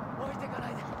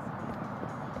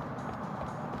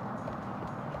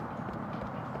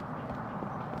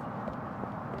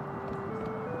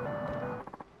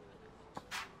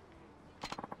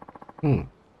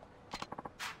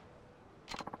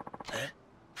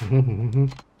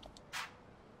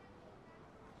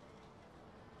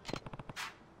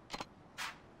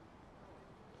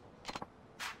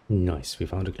 Nice, we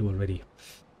found a clue already.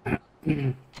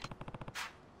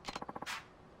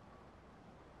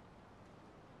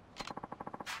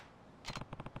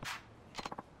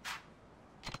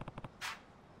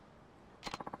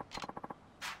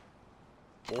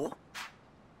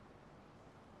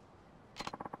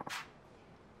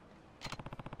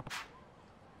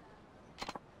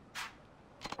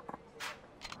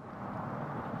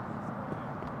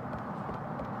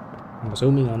 I'm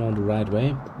assuming I'm on the right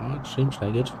way. Oh, it seems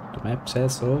like it. The map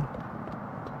says so.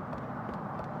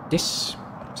 This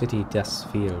city does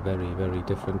feel very, very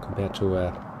different compared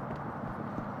to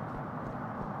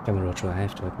Kamurocho, I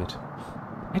have to admit.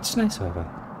 It's nice, however.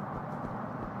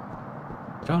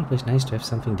 It's always nice to have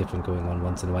something different going on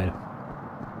once in a while.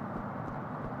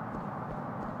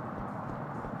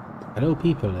 Hello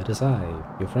people, it is I,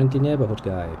 your friendly neighborhood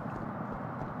guy.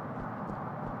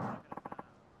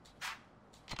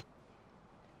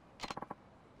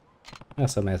 Ah,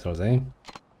 some assholes, eh?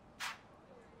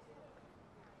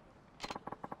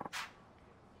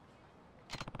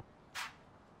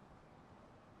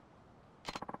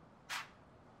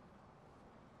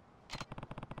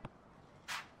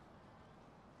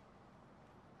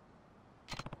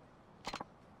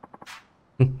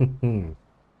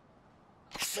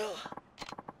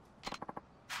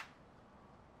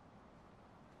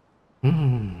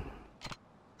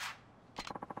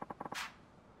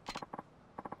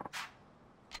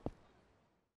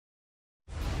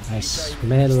 I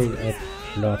smell a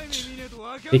plot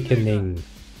thickening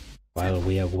while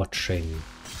we are watching.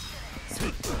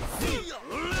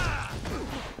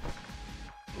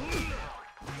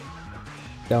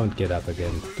 Don't get up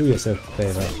again. Do yourself a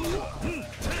favor.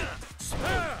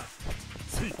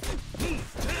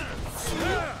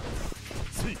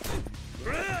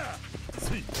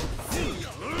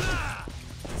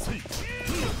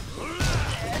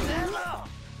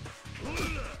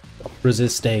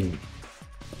 Resisting.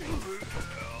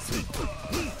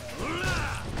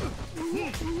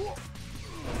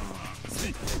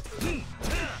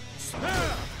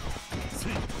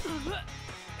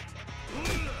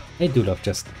 I do love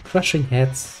just crushing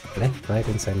heads left, right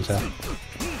and center.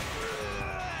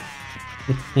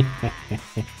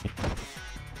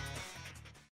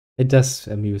 It does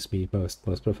amuse me most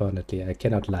profoundly, I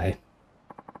cannot lie.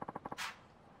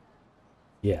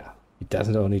 Yeah, he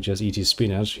doesn't only just eat his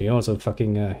spinach, he also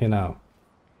fucking, you know.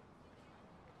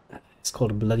 It's called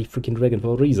a bloody freaking dragon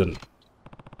for a reason.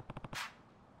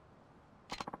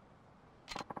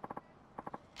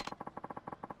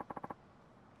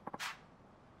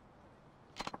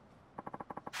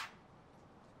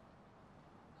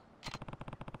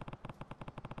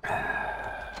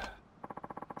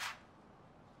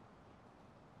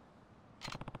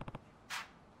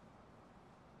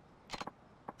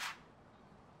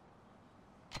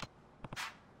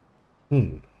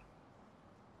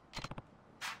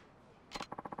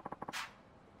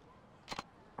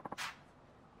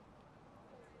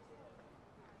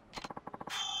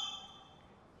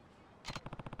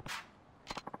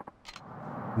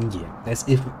 Yeah, as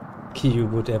if Kyu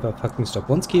would ever fucking stop.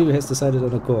 Once Kyu has decided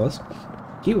on a course,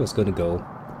 Kyu is gonna go.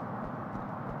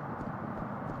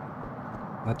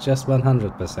 Not just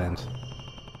 100%.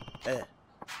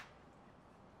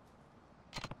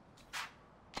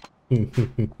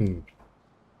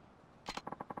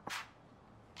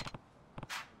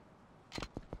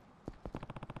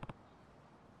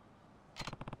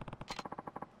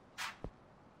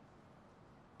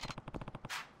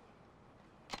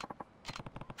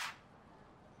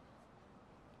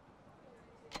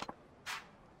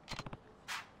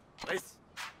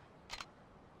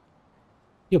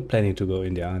 You're planning to go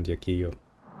in there, aren't you, Kyu?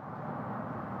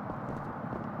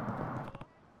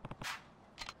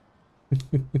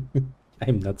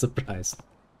 I'm not surprised.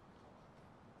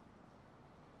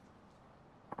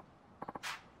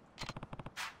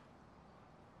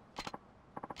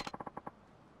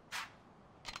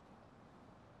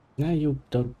 Nah, you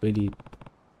don't really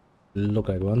look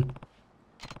like one.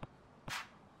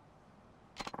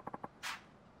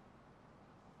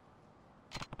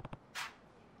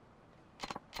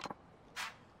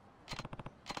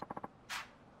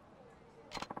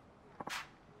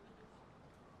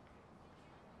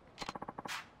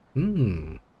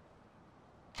 Hmm.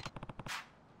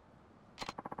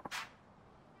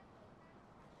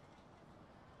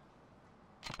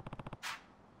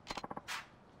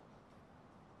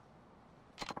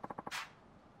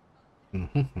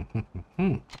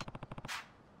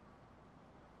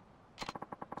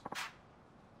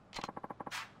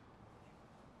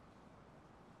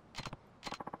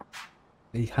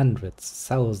 The hundreds,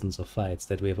 thousands of fights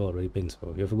that we have already been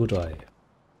through. You have a good eye.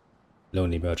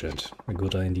 Lonely merchant. A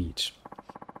good eye indeed.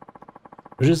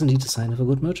 Which is indeed a sign of a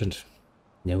good merchant.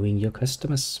 Knowing your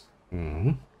customers.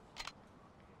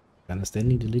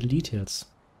 Understanding the little details.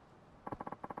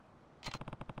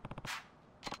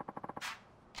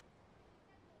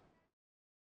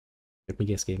 Let me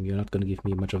guess, game, you're not gonna give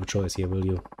me much of a choice here, will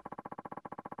you?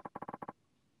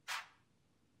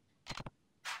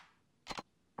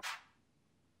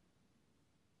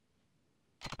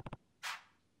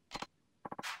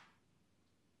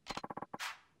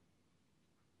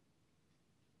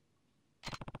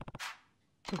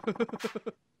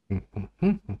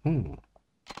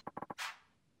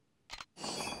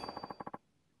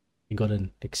 We got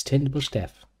an extendable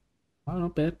staff. Oh,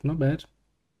 not bad, not bad.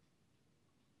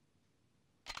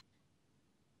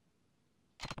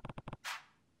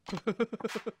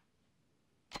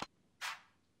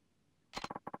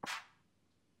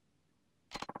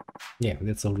 Yeah,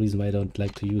 that's the whole reason why I don't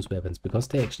like to use weapons, because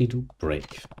they actually do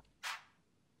break.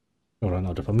 Or run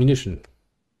out of ammunition.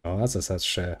 Or other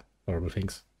such horrible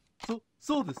things.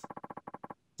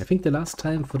 I think the last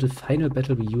time for the final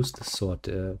battle we used the sword,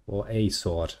 or a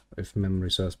sword, if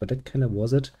memory serves, but that kind of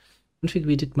was it. I don't think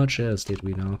we did much else, did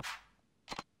we now?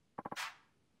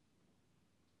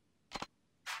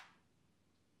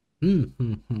 I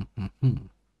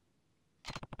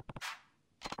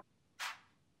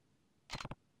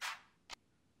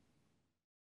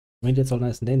mean, that's all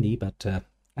nice and dandy, but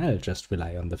I'll just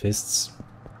rely on the fists.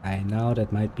 I know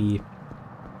that might be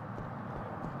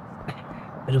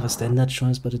a bit of a standard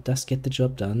choice, but it does get the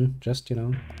job done. Just, you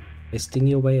know, fisting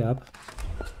your way up.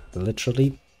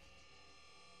 Literally.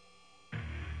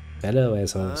 Hello,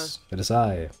 assholes. It is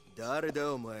I.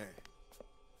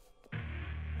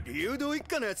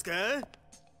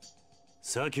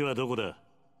 Saki wa doko da?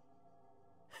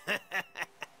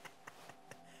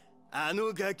 あ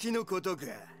のガキのことか。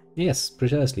 Yes,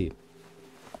 precisely.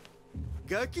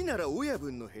 ガキなら親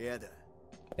分の部屋だ。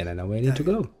 And I know where I need to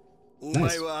go. お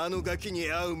前はあのガキに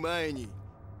会う前に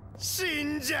死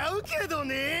んじゃうけど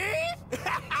ね。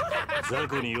雑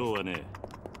魚に用はね。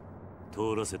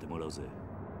通らせてもらうぜ。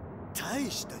大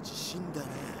した自信だな。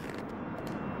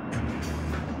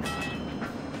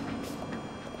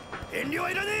遠慮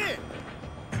はいらねえ。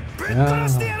ぶっ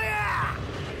殺してやれや。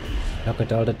 Look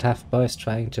at all the tough boys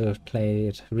trying to play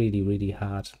it really, really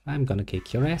hard. I'm gonna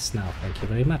kick your ass now, thank you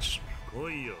very much.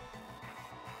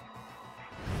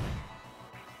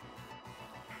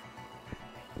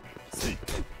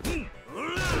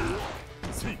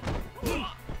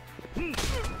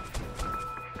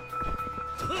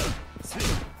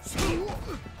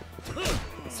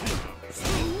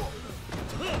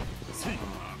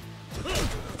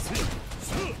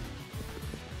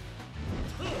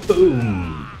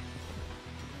 Boom!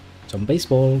 Some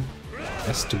baseball,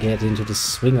 just to get into the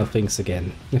swing of things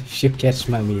again, if you catch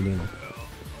my meaning.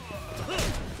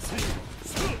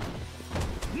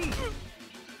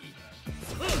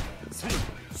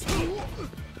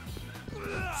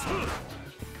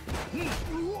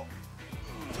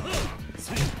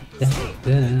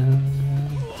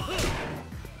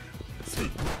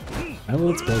 My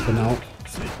world's broken now.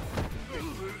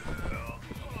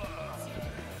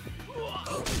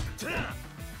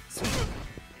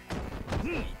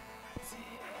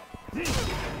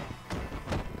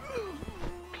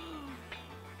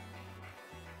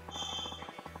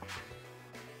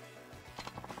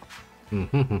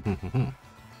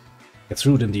 Get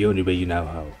through them the only way you know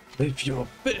how. With your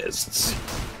fists!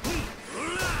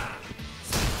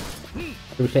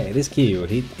 To be fair, it is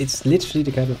cute. It's literally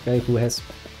the kind of guy who has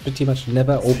pretty much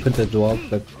never opened the door,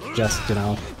 but just, you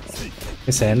know,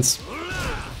 his hands.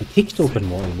 He kicked open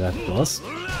more in that doors.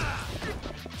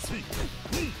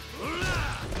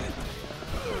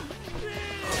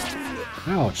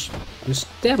 Ouch! You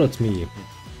stared at me!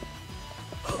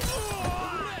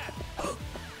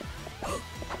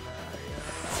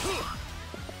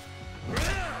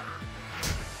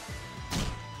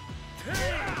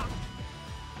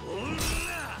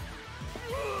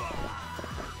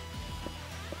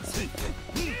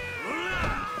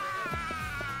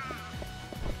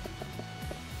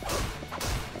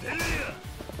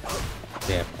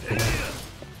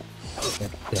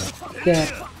 Dab.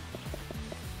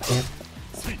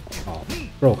 Oh,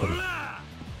 broken.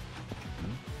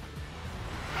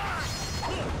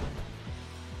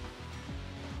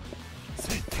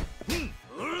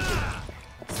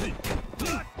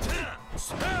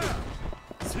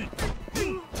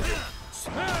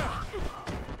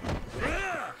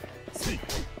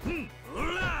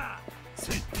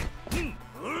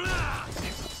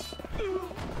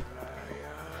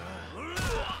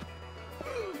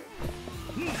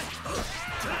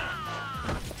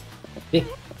 Yeah.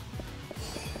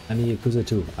 I'm a Yakuza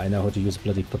too. I know how to use a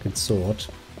bloody fucking sword.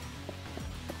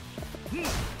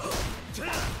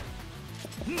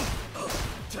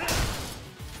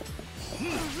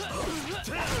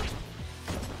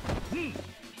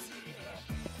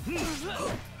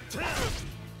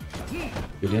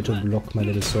 You dare to block my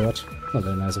little sword? Not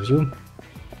very nice of you.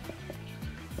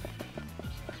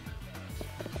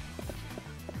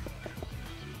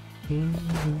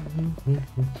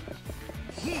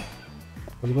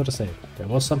 What was I about to say? There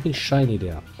was something shiny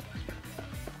there.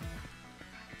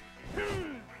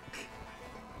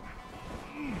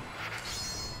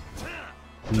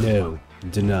 No,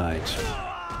 denied.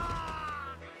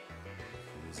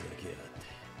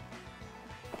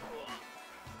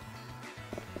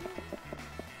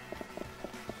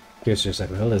 Here's just like,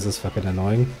 well, this is fucking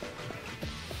annoying.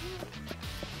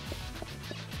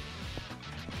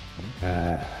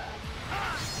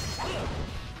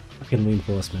 Fucking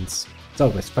reinforcements. It's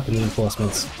always fucking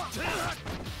reinforcements.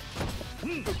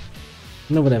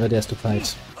 No one ever dares to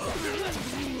fight.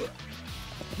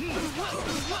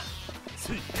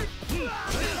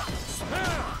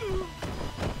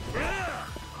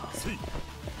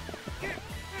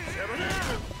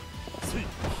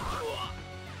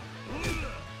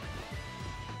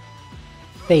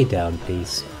 Stay down,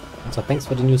 please. Also, thanks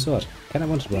for the new sword. Kinda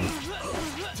wanted one.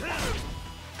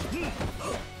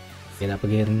 Get up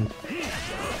again.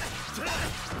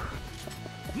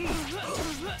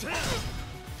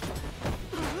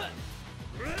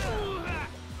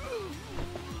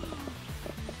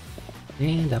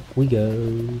 And up we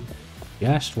go.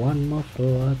 Just one more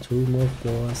floor, 2 more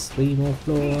floors, 3 more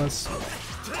floors.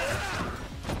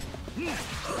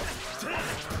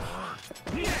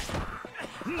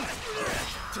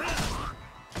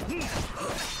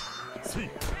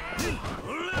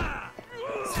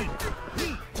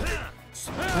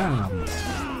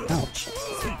 Ouch.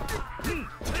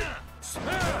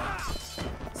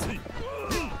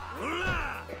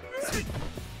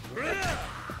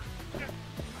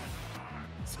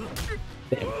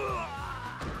 Damn.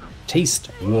 Taste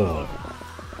war.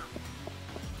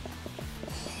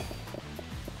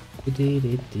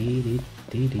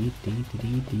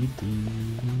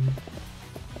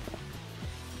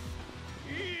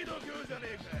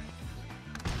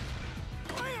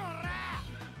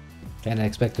 Kinda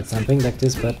expected something like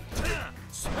this, but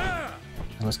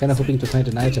I was kinda hoping to find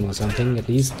an item or something, at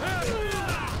least.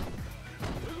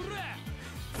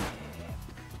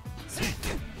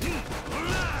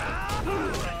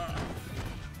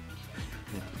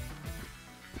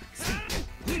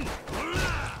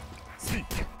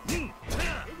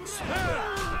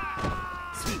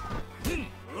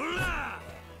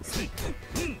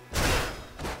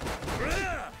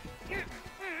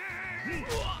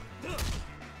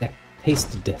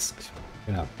 Taste the disc.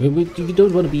 You know, we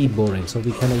don't want to be boring, so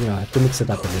we kind of, you know, have to mix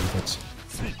it up a little bit.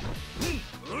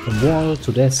 From wall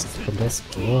to desk, from desk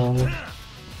to wall.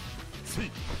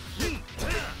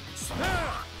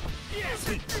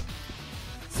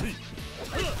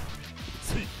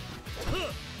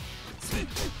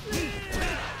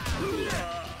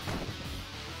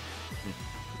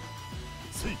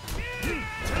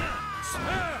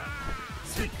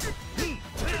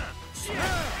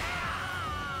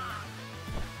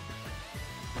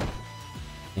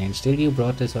 And still you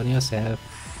brought this on yourself.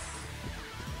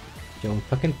 Your own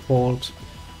fucking fault.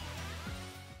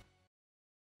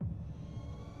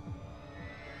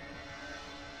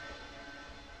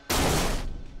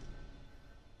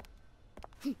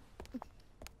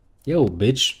 Yo,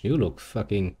 bitch, you look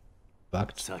fucking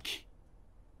fucked. Saki.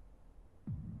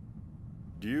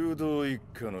 流動一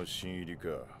家の新入りか。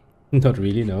Not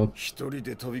really, no. 一人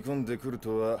で飛び込んでくる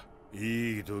とは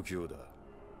いい度胸だ。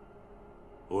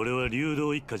俺は流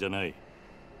動一家じゃない。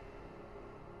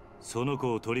その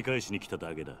子を取り返しに来た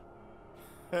だけだ。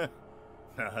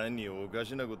何おか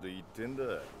しなこと言ってんだ。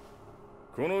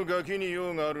このガキに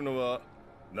用があるのは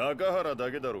中原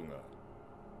だけだろうが。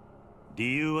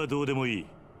理由はどうでもいい。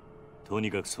と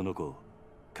にかくその子を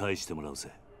返してもらう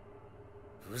ぜ。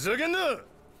ふざけんな。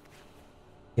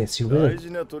 Yes, you will. 大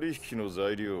事な取引の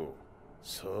材料、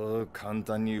そう簡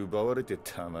単に奪われて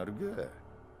たまるか。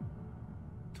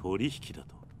取引だ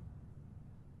と。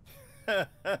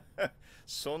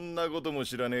そんなことも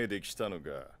知らねえで来たのか。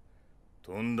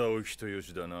とんだお人よ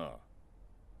しだな。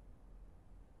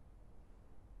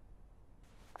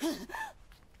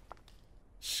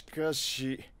しか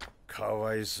し、か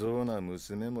わいそうな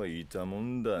娘もいたも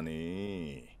んだ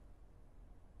ね。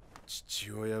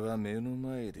父親は目の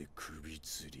前で首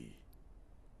吊り。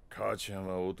母ちゃん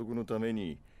は男のため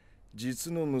に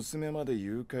実の娘まで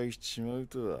誘拐しちまう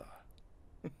とは。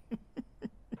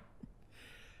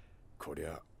こり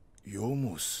ゃ世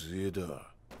も末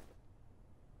だ。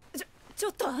ちょ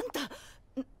っとあんた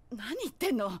何言っ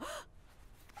てんの。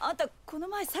あんたこの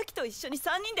前サキと一緒に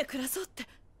3人で暮らそうって。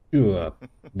Sure,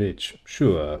 bitch,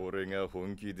 sure. 俺が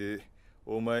本気で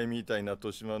お前みたいな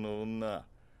年間の女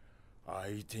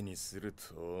相手にする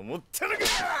と思ったのか。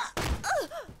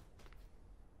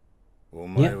お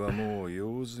前はもう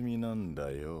用済みなん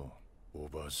だよ、お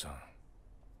ばさん。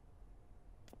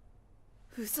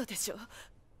嘘でしょ。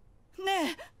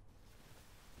ね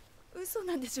え、嘘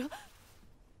なんでしょ。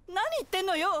何言ってん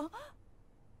のよ。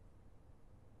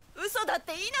嘘だっ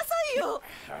て言いなさいよ。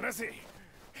話せこ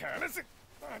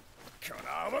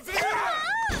の合わせが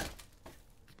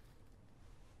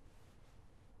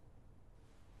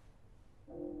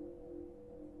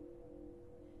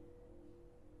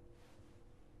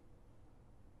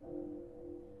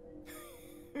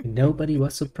Nobody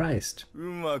was surprised.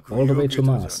 All the way to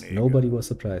Mars. Nobody was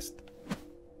surprised.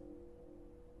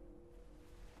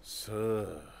 さあ、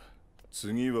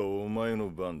次はお前の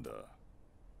番だ。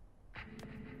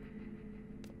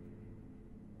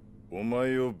お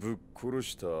前をぶっ殺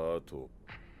した後、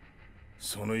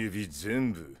その指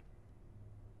全部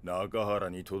中原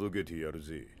に届けてやる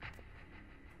ぜ。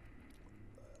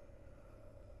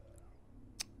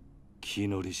気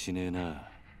乗りしねえな。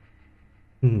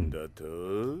だと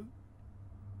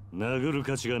殴る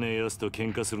価値がねえやつと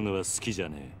喧嘩するのは好きじゃ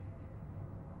ねえ。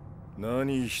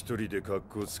何一人で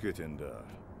格好つけてんだ。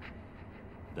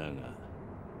だが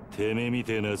てめえみ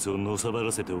てえなやつをのさば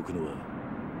らせておくのは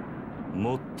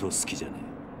もっと好きじゃね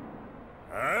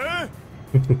え。ああ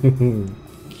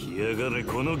来やがれ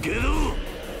このゲド。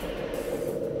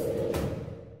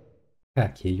 Ah,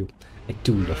 Kiryu. I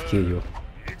do love Kiryu.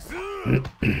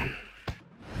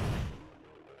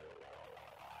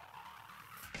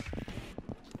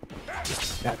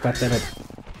 Ah, goddammit.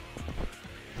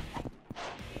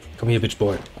 Come here, bitch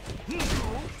boy.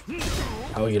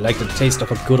 Oh, you like the taste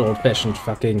of a good old-fashioned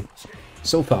fucking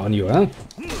sofa on you, huh?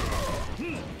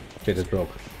 Shit, it broke.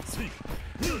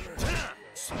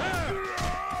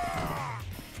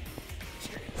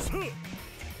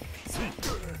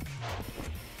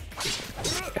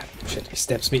 Shit, he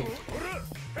stabs me.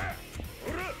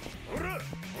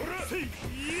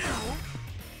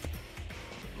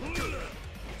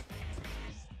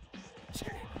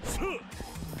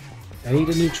 I need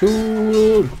a new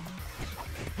tool!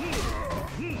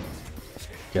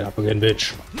 Get up again,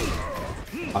 bitch.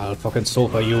 I'll fucking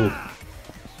sofa you.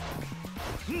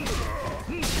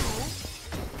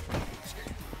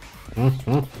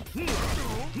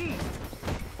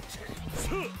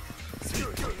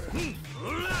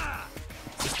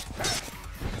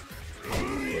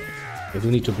 I do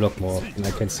need to block more, and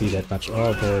I can see that much.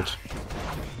 Oh, good.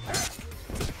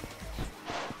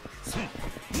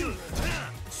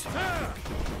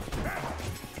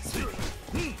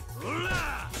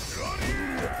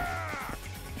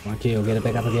 Okay, we'll get it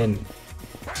back up again.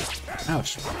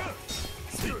 Ouch.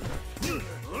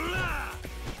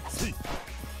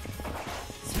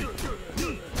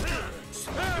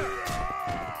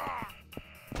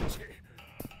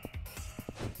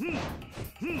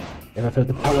 Ever felt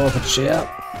the power of a chair?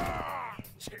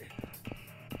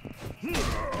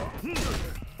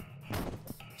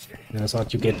 I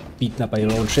thought you get beaten up by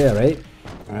your own chair, right?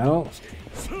 Well.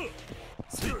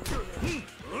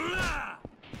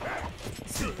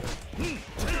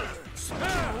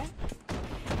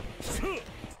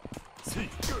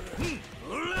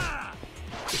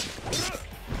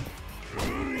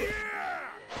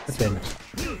 Damn it.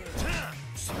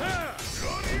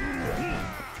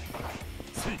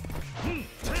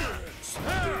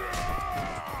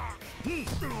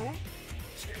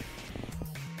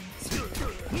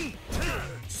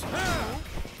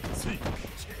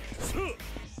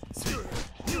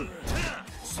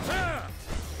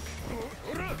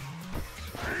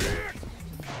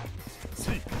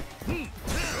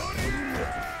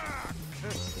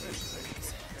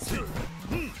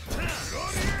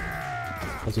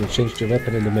 So you changed your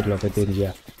weapon in the middle of it, didn't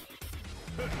you?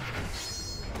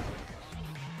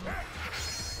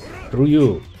 Through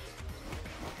you!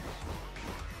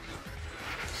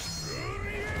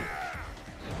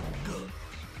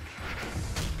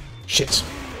 Shit!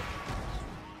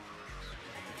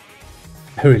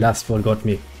 Very last one got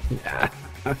me.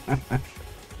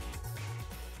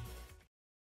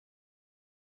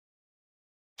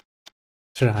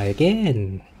 Try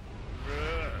again!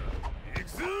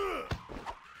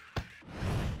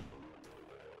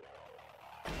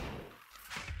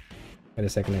 Wait a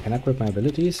second, I can upgrade my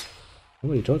abilities?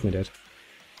 Nobody told me that.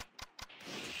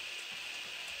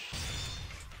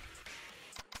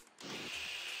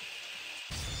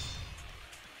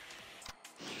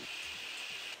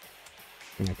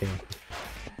 Okay.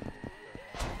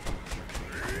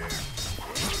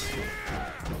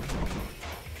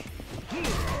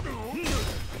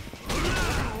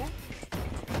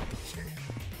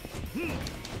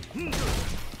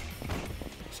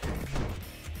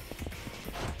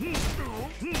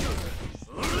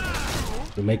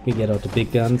 To make me get out the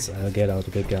big guns, I'll get out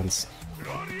the big guns.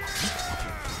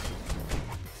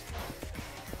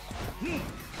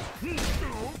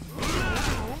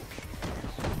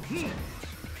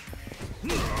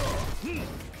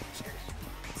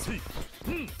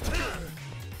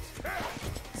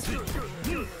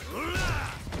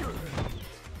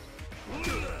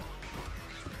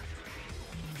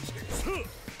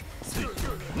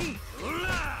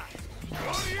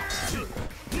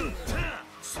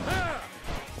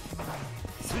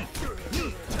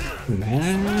 Okay,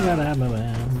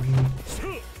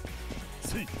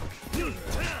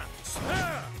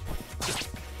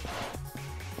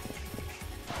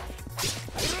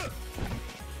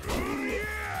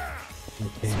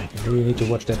 we need to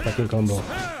watch that fucking combo.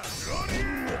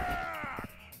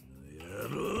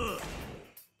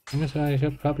 I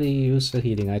should probably use a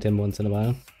healing item once in a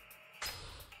while.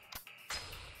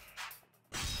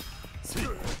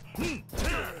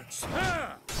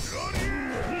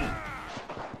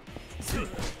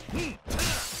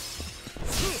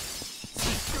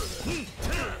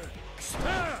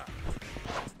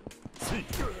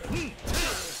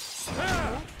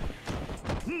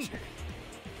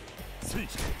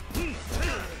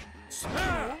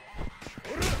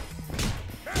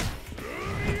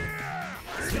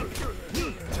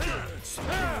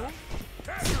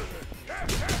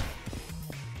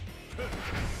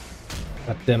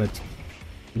 God damn it.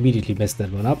 Immediately messed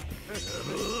that one up.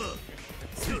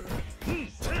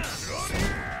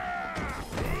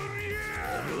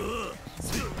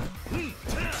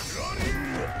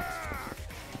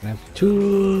 I'm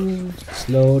too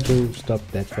slow to stop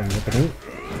that from happening.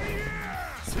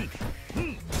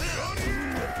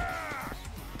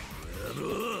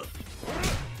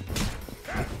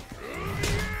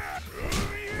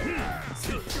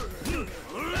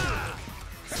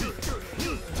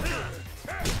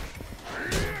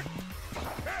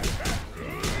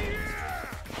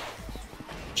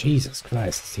 Jesus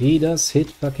Christ, he does hit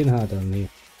fucking hard on me.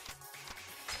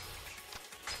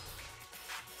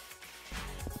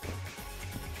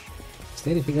 Is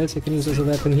there anything else I can use as a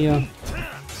weapon here?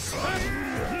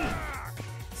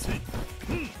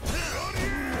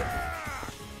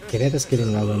 Okay, that is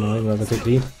getting rather annoying rather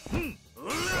quickly.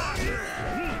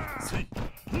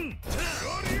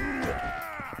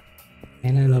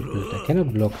 I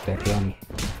cannot block that one.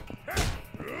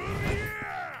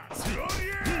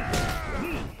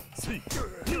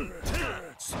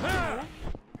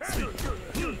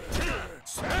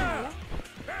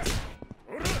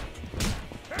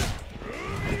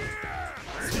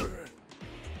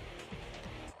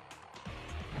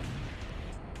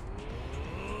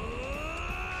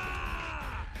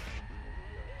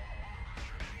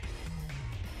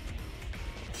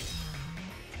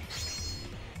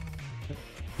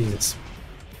 Jesus.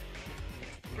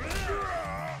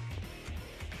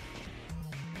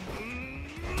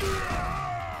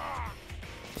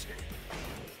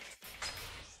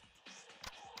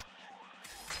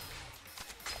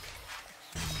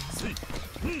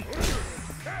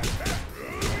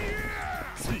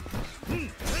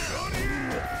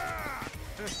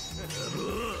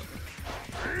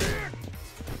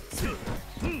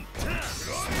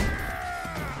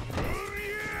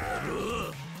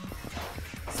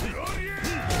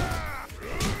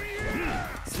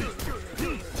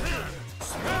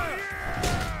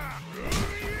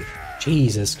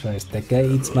 Jesus Christ, that guy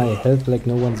eats my health like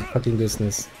no one's fucking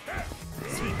business.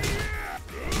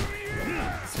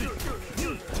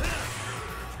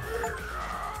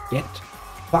 Get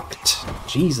fucked.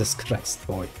 Jesus Christ,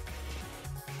 boy.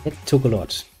 That took a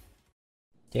lot.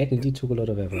 That indeed took a lot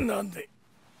of effort.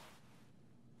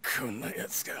 こんなや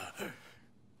つが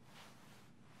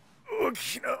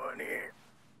沖縄に。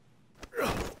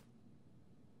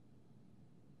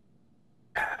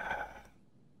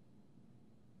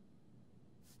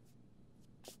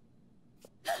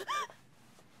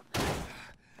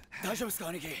大丈夫ですか、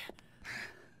兄貴。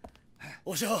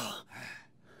お嬢。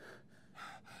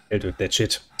Dealt with that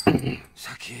shit.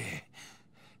 先。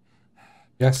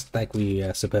Just like we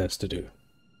are supposed to do.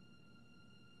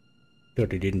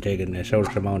 Good, he didn't take in a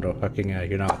short amount of fucking,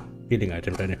 you know, healing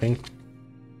items or anything.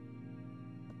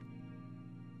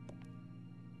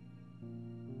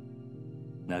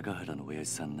 Nakaharaの親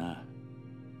父さんな、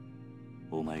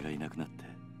お前がいなくなって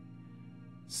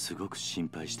すごく心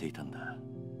配していたんだ。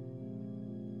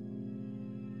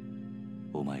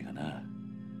お前がな、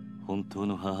本当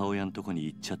の母親のとこに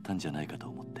行っちゃったんじゃないかと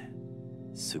思って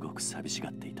すごく寂しが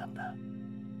っていたんだ。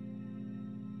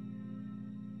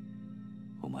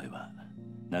お前は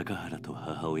中原と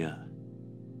母親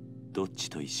どっち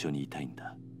と一緒にいたいん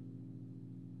だ。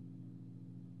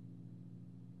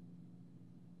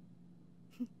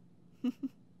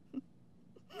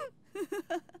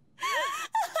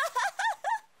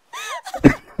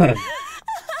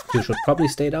You should probably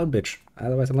stay down, bitch.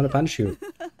 Otherwise I'm gonna punch you.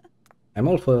 I'm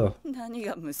all for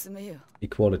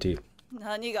equality.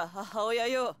 何が母親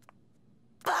よ。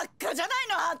バッカじゃない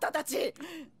のあんたたち。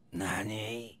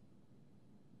何？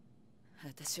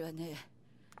私はね、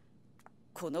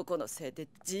この子のせいで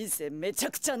人生めち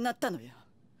ゃくちゃになったのよ。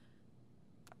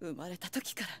生まれた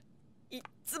時からいっ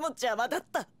つも邪魔だっ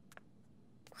た。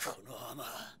この甘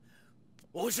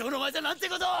王将の前でなんて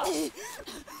こと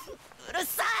うる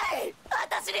さい、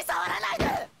私に触らない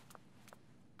で。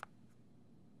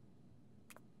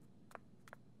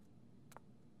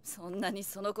そんなに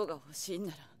その子が欲しいん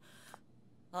な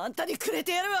らあんたにくれ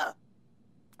てやるわ。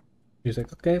 He's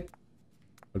like, okay,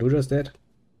 I'll do just that.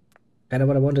 Kind of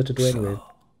what I wanted to do anyway.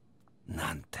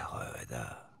 なんてほや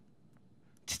だ。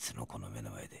実の子の目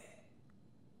の前で。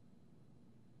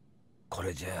こ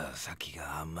れじゃあ先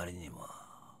があんまりにも。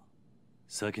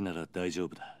先なら大丈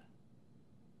夫だ。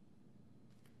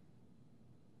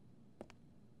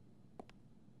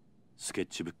スケッ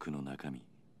チブックの中身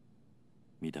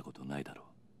見たことないだろ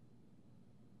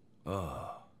う。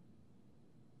ああ、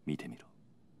見てみろ。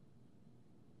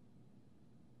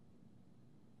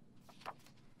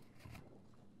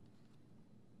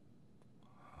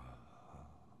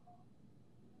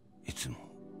いつも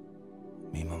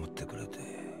見守ってくれて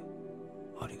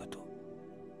ありがと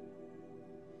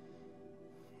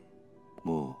う。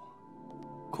も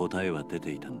う答えは出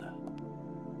ていたんだ。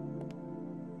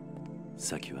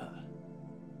サキは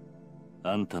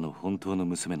あんたの本当の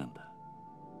娘なんだ。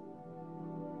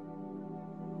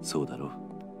そうだろ、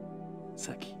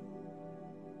サキ。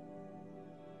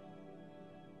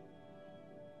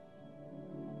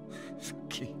さっ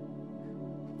き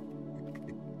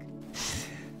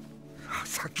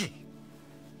さっき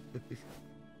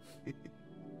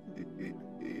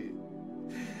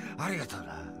ありがとう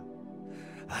な、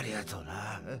ありがとう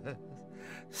な、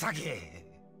さき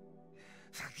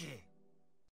さき。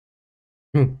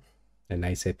A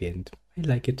nice happy end. I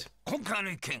like it. 今回の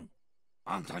一件、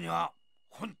あんたには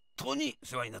本当に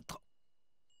世話になった。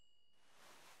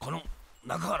この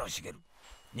中原茂、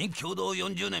任共同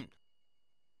40年、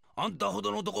あんたほ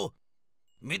どの男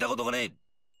見たことがね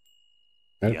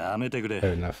え。やめてくれ。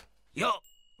Fair enough. え。いや、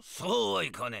そうは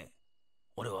いかねえ。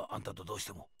俺はあんたとどうし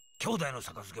ても兄弟の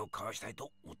杯を交わしたい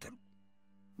と思ってる。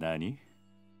何？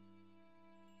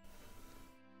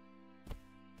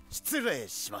失礼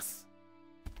します。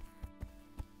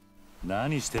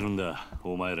何してるんだ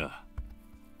お前ら。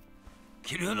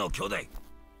桐生の兄弟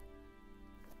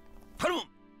頼む。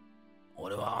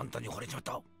俺はあんたに惚れちまっ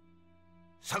た。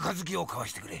杯を交わ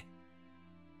してくれ。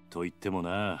と言っても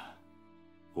な、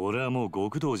俺はもう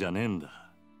極道じゃねえん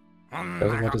だ。そん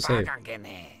なことは関係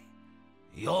ね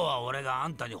え。要は俺があ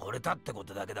んたに惚れたってこ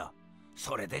とだけだ。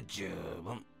それで十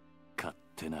分。勝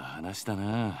手な話だ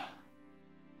な。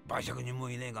売借人も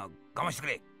いねえが我慢してく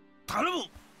れ。頼む。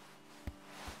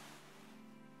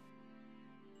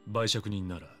売借人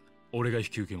なら俺が引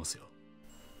き受けますよ。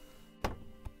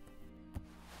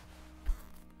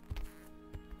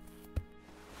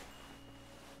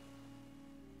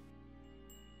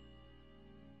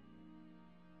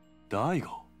大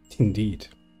悟。Indeed.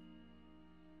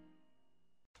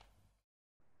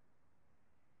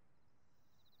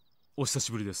 お久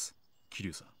しぶりです、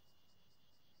桐生さん。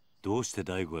どうして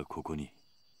大悟がここに？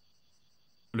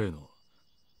例の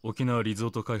沖縄リゾー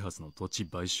ト開発の土地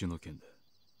買収の件で。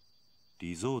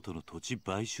リゾートの土地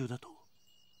買収だと？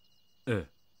え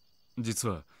え、実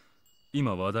は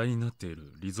今話題になってい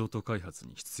るリゾート開発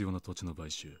に必要な土地の買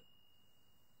収、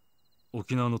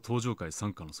沖縄の東上会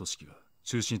傘下の組織が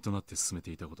中心となって進め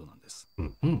ていたことなんです。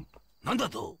なんだ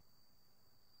と？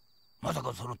まさ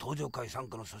かその東上会傘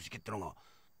下の組織ってのが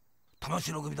玉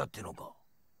城組だってのか？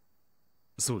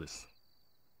そうです。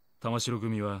玉城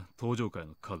組は東上会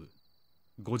の下部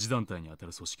5次団体にあた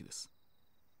る組織です。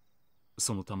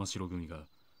その玉城組が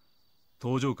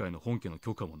東上会の本家の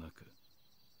許可もなく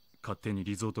勝手に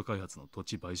リゾート開発の土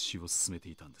地買収を進めて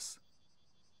いたんです。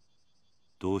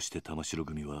どうして玉城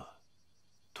組は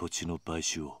土地の買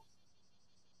収を？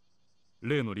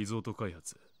例のリゾート開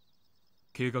発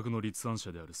計画の立案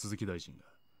者である鈴木大臣が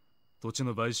土地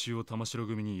の買収を玉城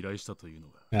組に依頼したというの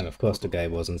が。 And of course the guy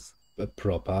wasn't a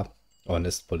proper,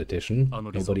 honest politician.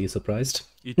 Nobody is surprised.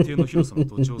 一定の広さの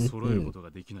土地を揃えることが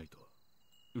できないと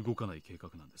動かない計画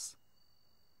なんです。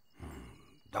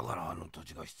だからあの土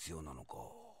地が必要なのか。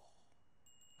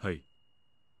はい。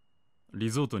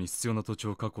リゾートに必要な土地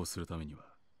を確保するためには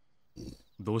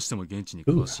どうしても現地に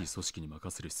詳しい組織に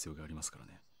任せる必要がありますから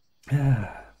ね。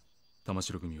玉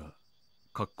城組は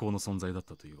格好の存在だっ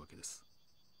たというわけです。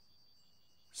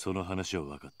その話は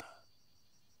分かった。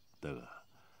だが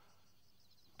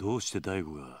どうして大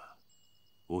悟が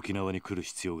沖縄に来る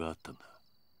必要があったんだ？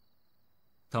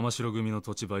玉城組の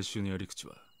土地買収のやり口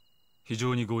は非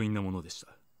常に強引なものでした。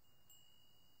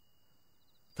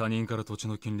他人から土地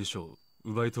の権利書を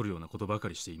奪い取るようなことばか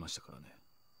りしていましたからね。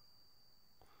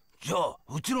じゃあ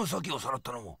うちの先をさらっ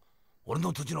たのも俺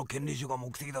の土地の権利書が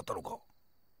目的だったのか？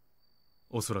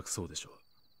おそらくそうでしょ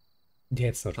Yeah,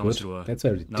 it's not 玉 good. 城は That's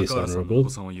very 中原さんのお子 dishonorable.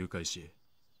 さんを誘拐し、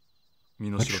身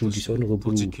Much 代と too して土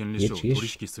dishonorable. 地権利書を Yes, 取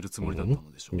yes. 引するつもりだった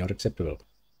のでしょう。 Not acceptable.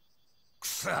 く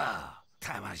そ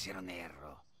玉城の野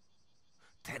郎。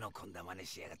手の込んだ真似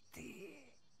しやがって。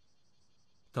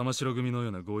玉城組のよ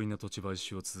うな強引な土地買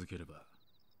収を続ければ、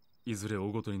いずれ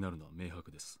大ごとになるのは明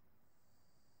白です。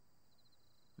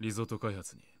リゾート開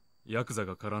発にヤクザ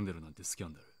が絡んでるなんてスキャ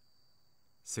ンダル。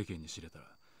世間に知れたら、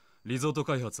リゾート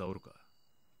開発はおろか、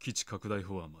基地拡大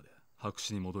法案まで白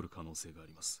紙に戻る可能性があ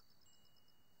ります。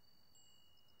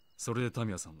それでタ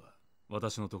ミヤさんは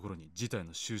私のところに事態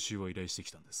の収拾を依頼して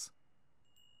きたんです。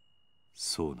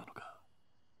そうなのか。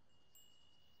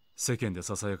世間で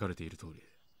囁かれている通り、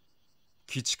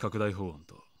基地拡大法案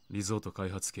とリゾート開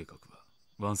発計画は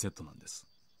ワンセットなんです。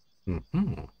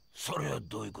それは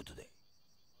どういうことで？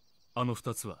あの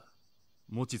二つは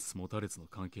持ちつ持たれつの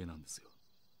関係なんですよ。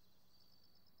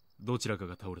どちらか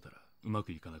が倒れたらうま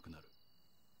くいかなくなる。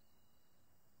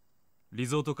リ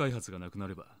ゾート開発がなくな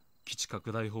れば基地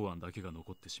拡大法案だけが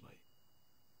残ってしまい、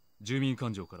住民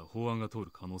感情から法案が通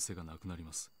る可能性がなくなり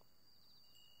ます。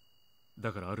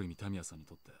だからある意味タミヤさんに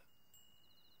とって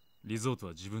リゾート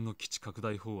は自分の基地拡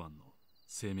大法案の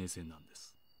生命線なんで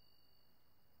す。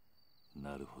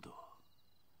なるほど。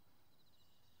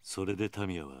それでタ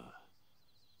ミヤは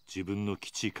自分の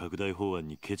基地拡大法案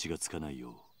にケチがつかないよ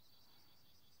う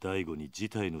大悟に事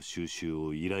態の収拾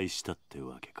を依頼したって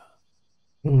わけか。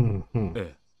え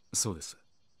え、そうです。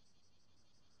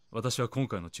私は今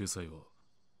回の仲裁を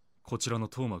こちらの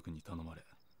東間君に頼まれ、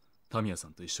タミヤさ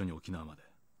んと一緒に沖縄まで。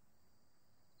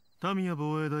タミヤ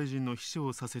防衛大臣の秘書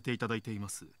をさせていただいていま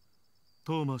す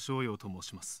東間翔陽と申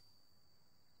します。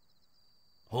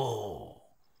ほう、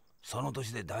その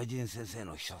年で大臣先生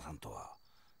の秘書さんとは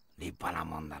立派な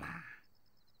もんだな。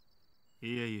い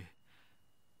えいえ、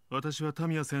私はタ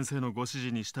ミヤ先生のご指示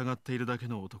に従っているだけ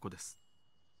の男です。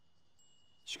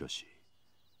しかし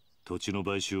土地の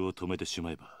買収を止めてし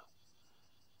まえば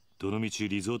どのみち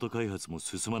リゾート開発も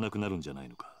進まなくなるんじゃない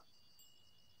のか。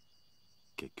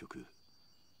結局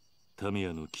タミ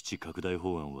ヤの基地拡大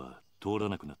法案は通ら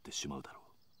なくなってしまうだろう。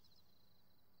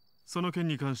その件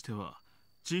に関しては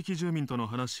地域住民との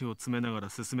話を詰めながら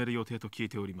進める予定と聞い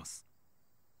ております。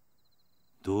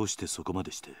どうしてそこま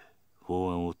でして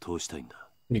法案を通したいんだ？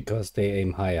 Because they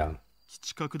aim higher. 基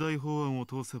地拡大法案を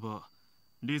通せば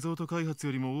リゾート開発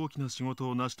よりも大きな仕事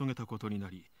を成し遂げたことにな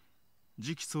り、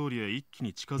次期総理へ一気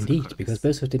に近づくから Indeed, で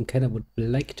because す。 both of them kind of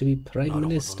would like to be prime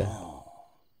minister.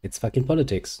 It's fucking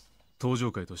politics. 登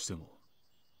場会としても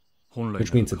本来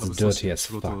Which means の it's 株組織 dirty の as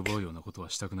仕事を fuck. 奪うようなことは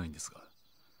したくないんですが、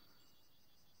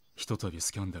ひとたび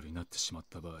スキャンダルになってしまっ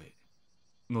た場合、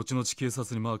後々警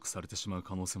察にマークされてしまう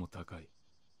可能性も高い。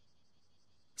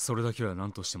それだけは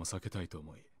何としても避けたいと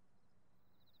思い、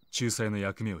仲裁の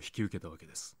役目を引き受けたわけ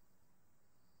です。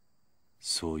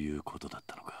そういうことだっ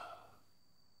たのか。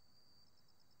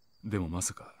でもま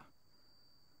さか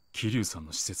桐生さん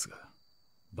の施設が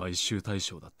買収対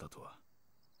象だったとは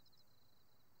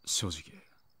正直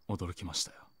驚きまし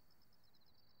たよ。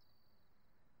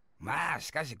まあ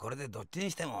しかしこれでどっち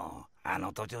にしてもあ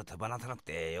の土地を手放さなく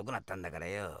てよくなったんだから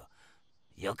よ。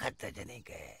よかったじゃね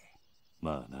えか。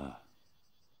まあな。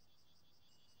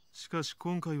しかし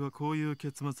今回はこういう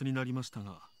結末になりました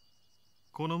が、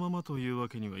このままというわ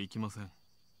けにはいきません。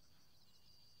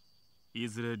い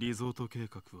ずれリゾート計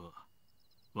画は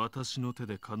私の手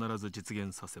で必ず実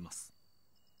現させます。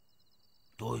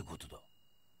どういうことだ？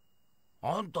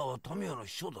あんたはタミヤの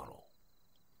秘書だろ。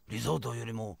リゾートよ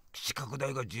りも基地拡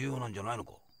大が重要なんじゃないの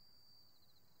か？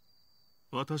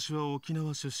私は沖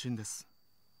縄出身です。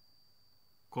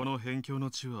この辺境の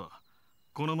地は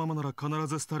このままなら必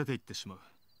ず廃れていってしまう。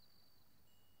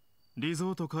リ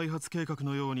ゾート開発計画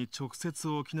のように直接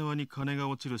沖縄に金が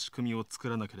落ちる仕組みを作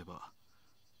らなければ、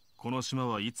この島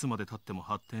はいつまでたっても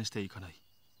発展していかない。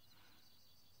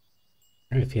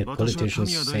 If you had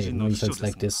politicians say nonsense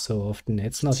like this so often,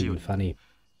 it's not even funny.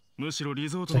 むしろリ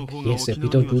ゾー It's トの like, 方が yes, 沖 if we 縄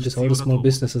don't に do は this, 必 all 要 the だと small 思い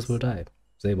ます。 businesses will die.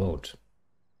 They won't.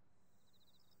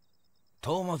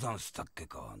 トーマさんしたっけ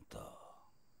か、あんた。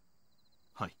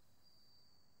はい。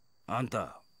あん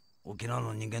た沖縄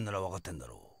の人間なら分かってんだ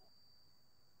ろう。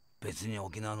別に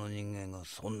沖縄の人間が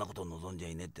そんなこと望んじゃ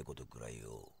いねえってことくらい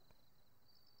よ。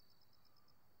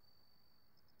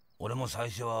俺も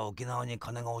最初は沖縄に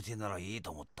金が欲しいならいい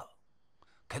と思った。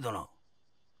けどな、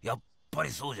やっぱり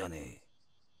そうじゃねえ。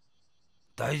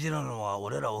大事なのは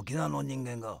俺ら沖縄の人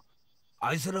間が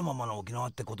愛するままの沖縄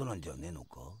ってことなんじゃねえの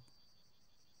か？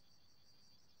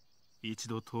一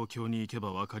度東京に行け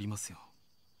ば分かりますよ。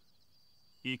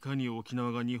いかに沖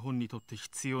縄が日本にとって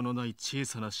必要のない小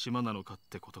さな島なのかっ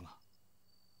てことが。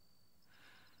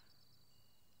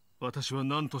私は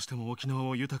何としても沖縄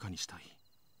を豊かにしたい。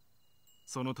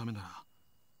そのためなら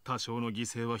多少の犠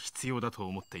牲は必要だと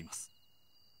思っています。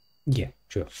Yeah,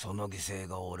 sure. その犠牲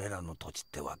が俺らの土地っ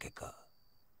てわけか。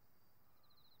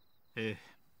え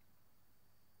え。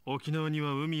沖縄に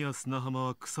は海や砂浜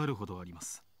は腐るほどありま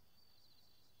す。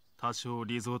多少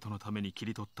リゾートのために切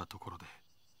り取ったところで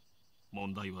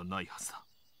問題はないはずだ。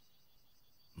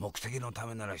目的のた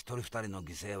めなら一人二人の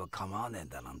犠牲は構わねえん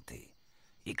だなんて、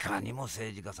いかにも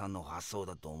政治家さんの発想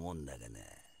だと思うんだけどね。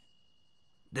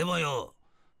でもよ、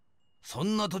そ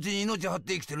んな土地に命張っ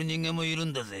て生きてる人間もいる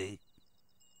んだぜ。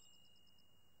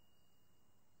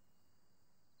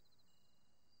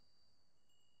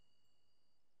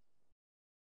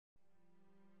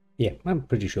Yeah, I'm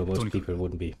pretty sure と most にか people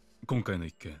く wouldn't be. 今回の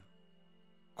一件、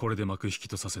これで幕引き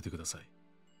とさせてください。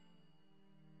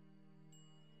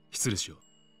失礼しよう、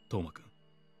トーマ君。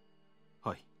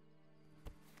はい。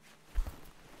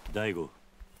大悟。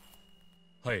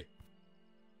はい。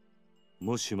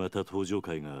もしまた登場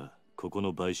会がここ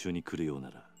の買収に来るよう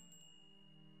なら、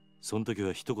その時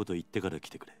は一言言ってから来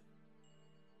てくれ。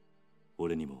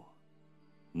俺にも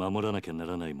守らなきゃな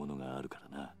らないものがあるか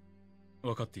らな。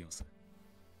分かっています。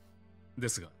で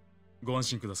すが、ご安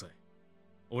心ください。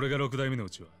俺が6代目のう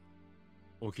ちは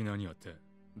沖縄には手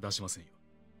出しませんよ。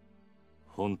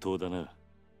本当だな。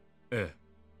ええ。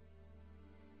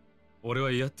俺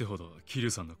は嫌ってほど桐生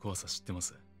さんの怖さ知ってま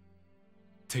す。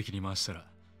敵に回したら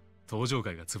登場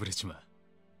会が潰れちま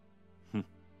う。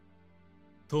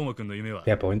トーマ君の夢は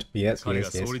Fair point. Yes, 彼 yes,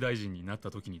 が総理 yes. 大臣になった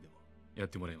時にでもやっ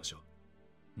てもらいましょ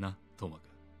う。な、トーマ君。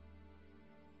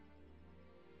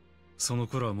その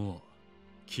頃はもう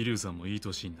桐生さんもいい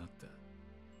年になって、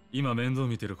今面倒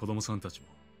見てる子供さんたちも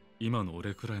今の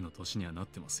俺くらいの年にはなっ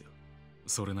てますよ。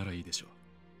それならいいでしょ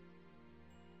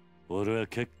う。俺は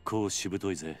結構しぶ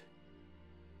といぜ。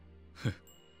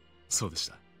そうでし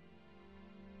た。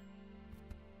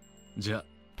じゃあ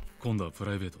今度はプ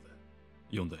ライベートで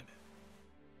4代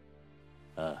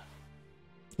目。ああ。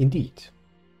 Indeed.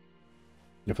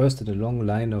 The first in a long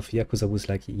line of Yakuza was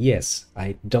like, yes,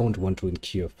 I don't want to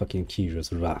incur fucking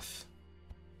Kiryu's wrath.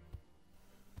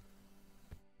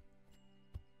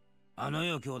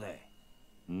 よ兄弟。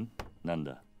なん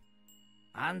だ。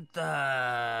あん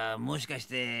たもしかし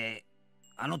て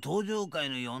登場会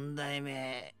の4代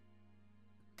目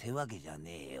ってわけじゃ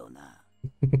ねえよな。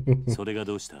それが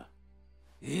どうした？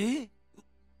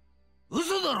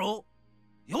嘘だろ？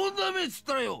 4 代目っつっ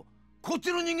たらよ、こっ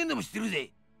ちの人間でも知ってる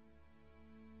ぜ。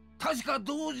確か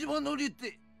堂島のりっ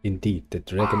て。 Indeed, the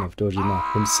dragon of Dojima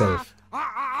himself.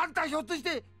 あんたひょっとし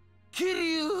て桐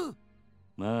生？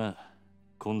まあ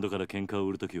今度から喧嘩を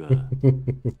売るときは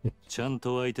ちゃん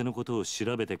と相手のことを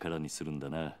調べてからにするんだ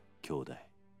な、兄弟。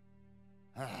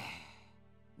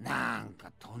なん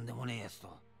かとんでもねえやつ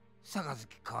と杯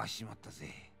交わしちまったぜ。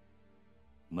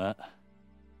まあ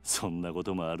そんなこ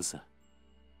ともあるさ。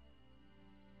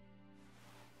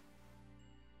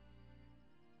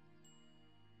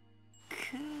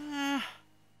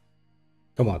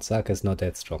Come on, sake is not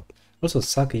that strong. Also,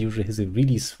 sake usually has a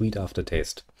really sweet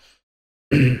aftertaste.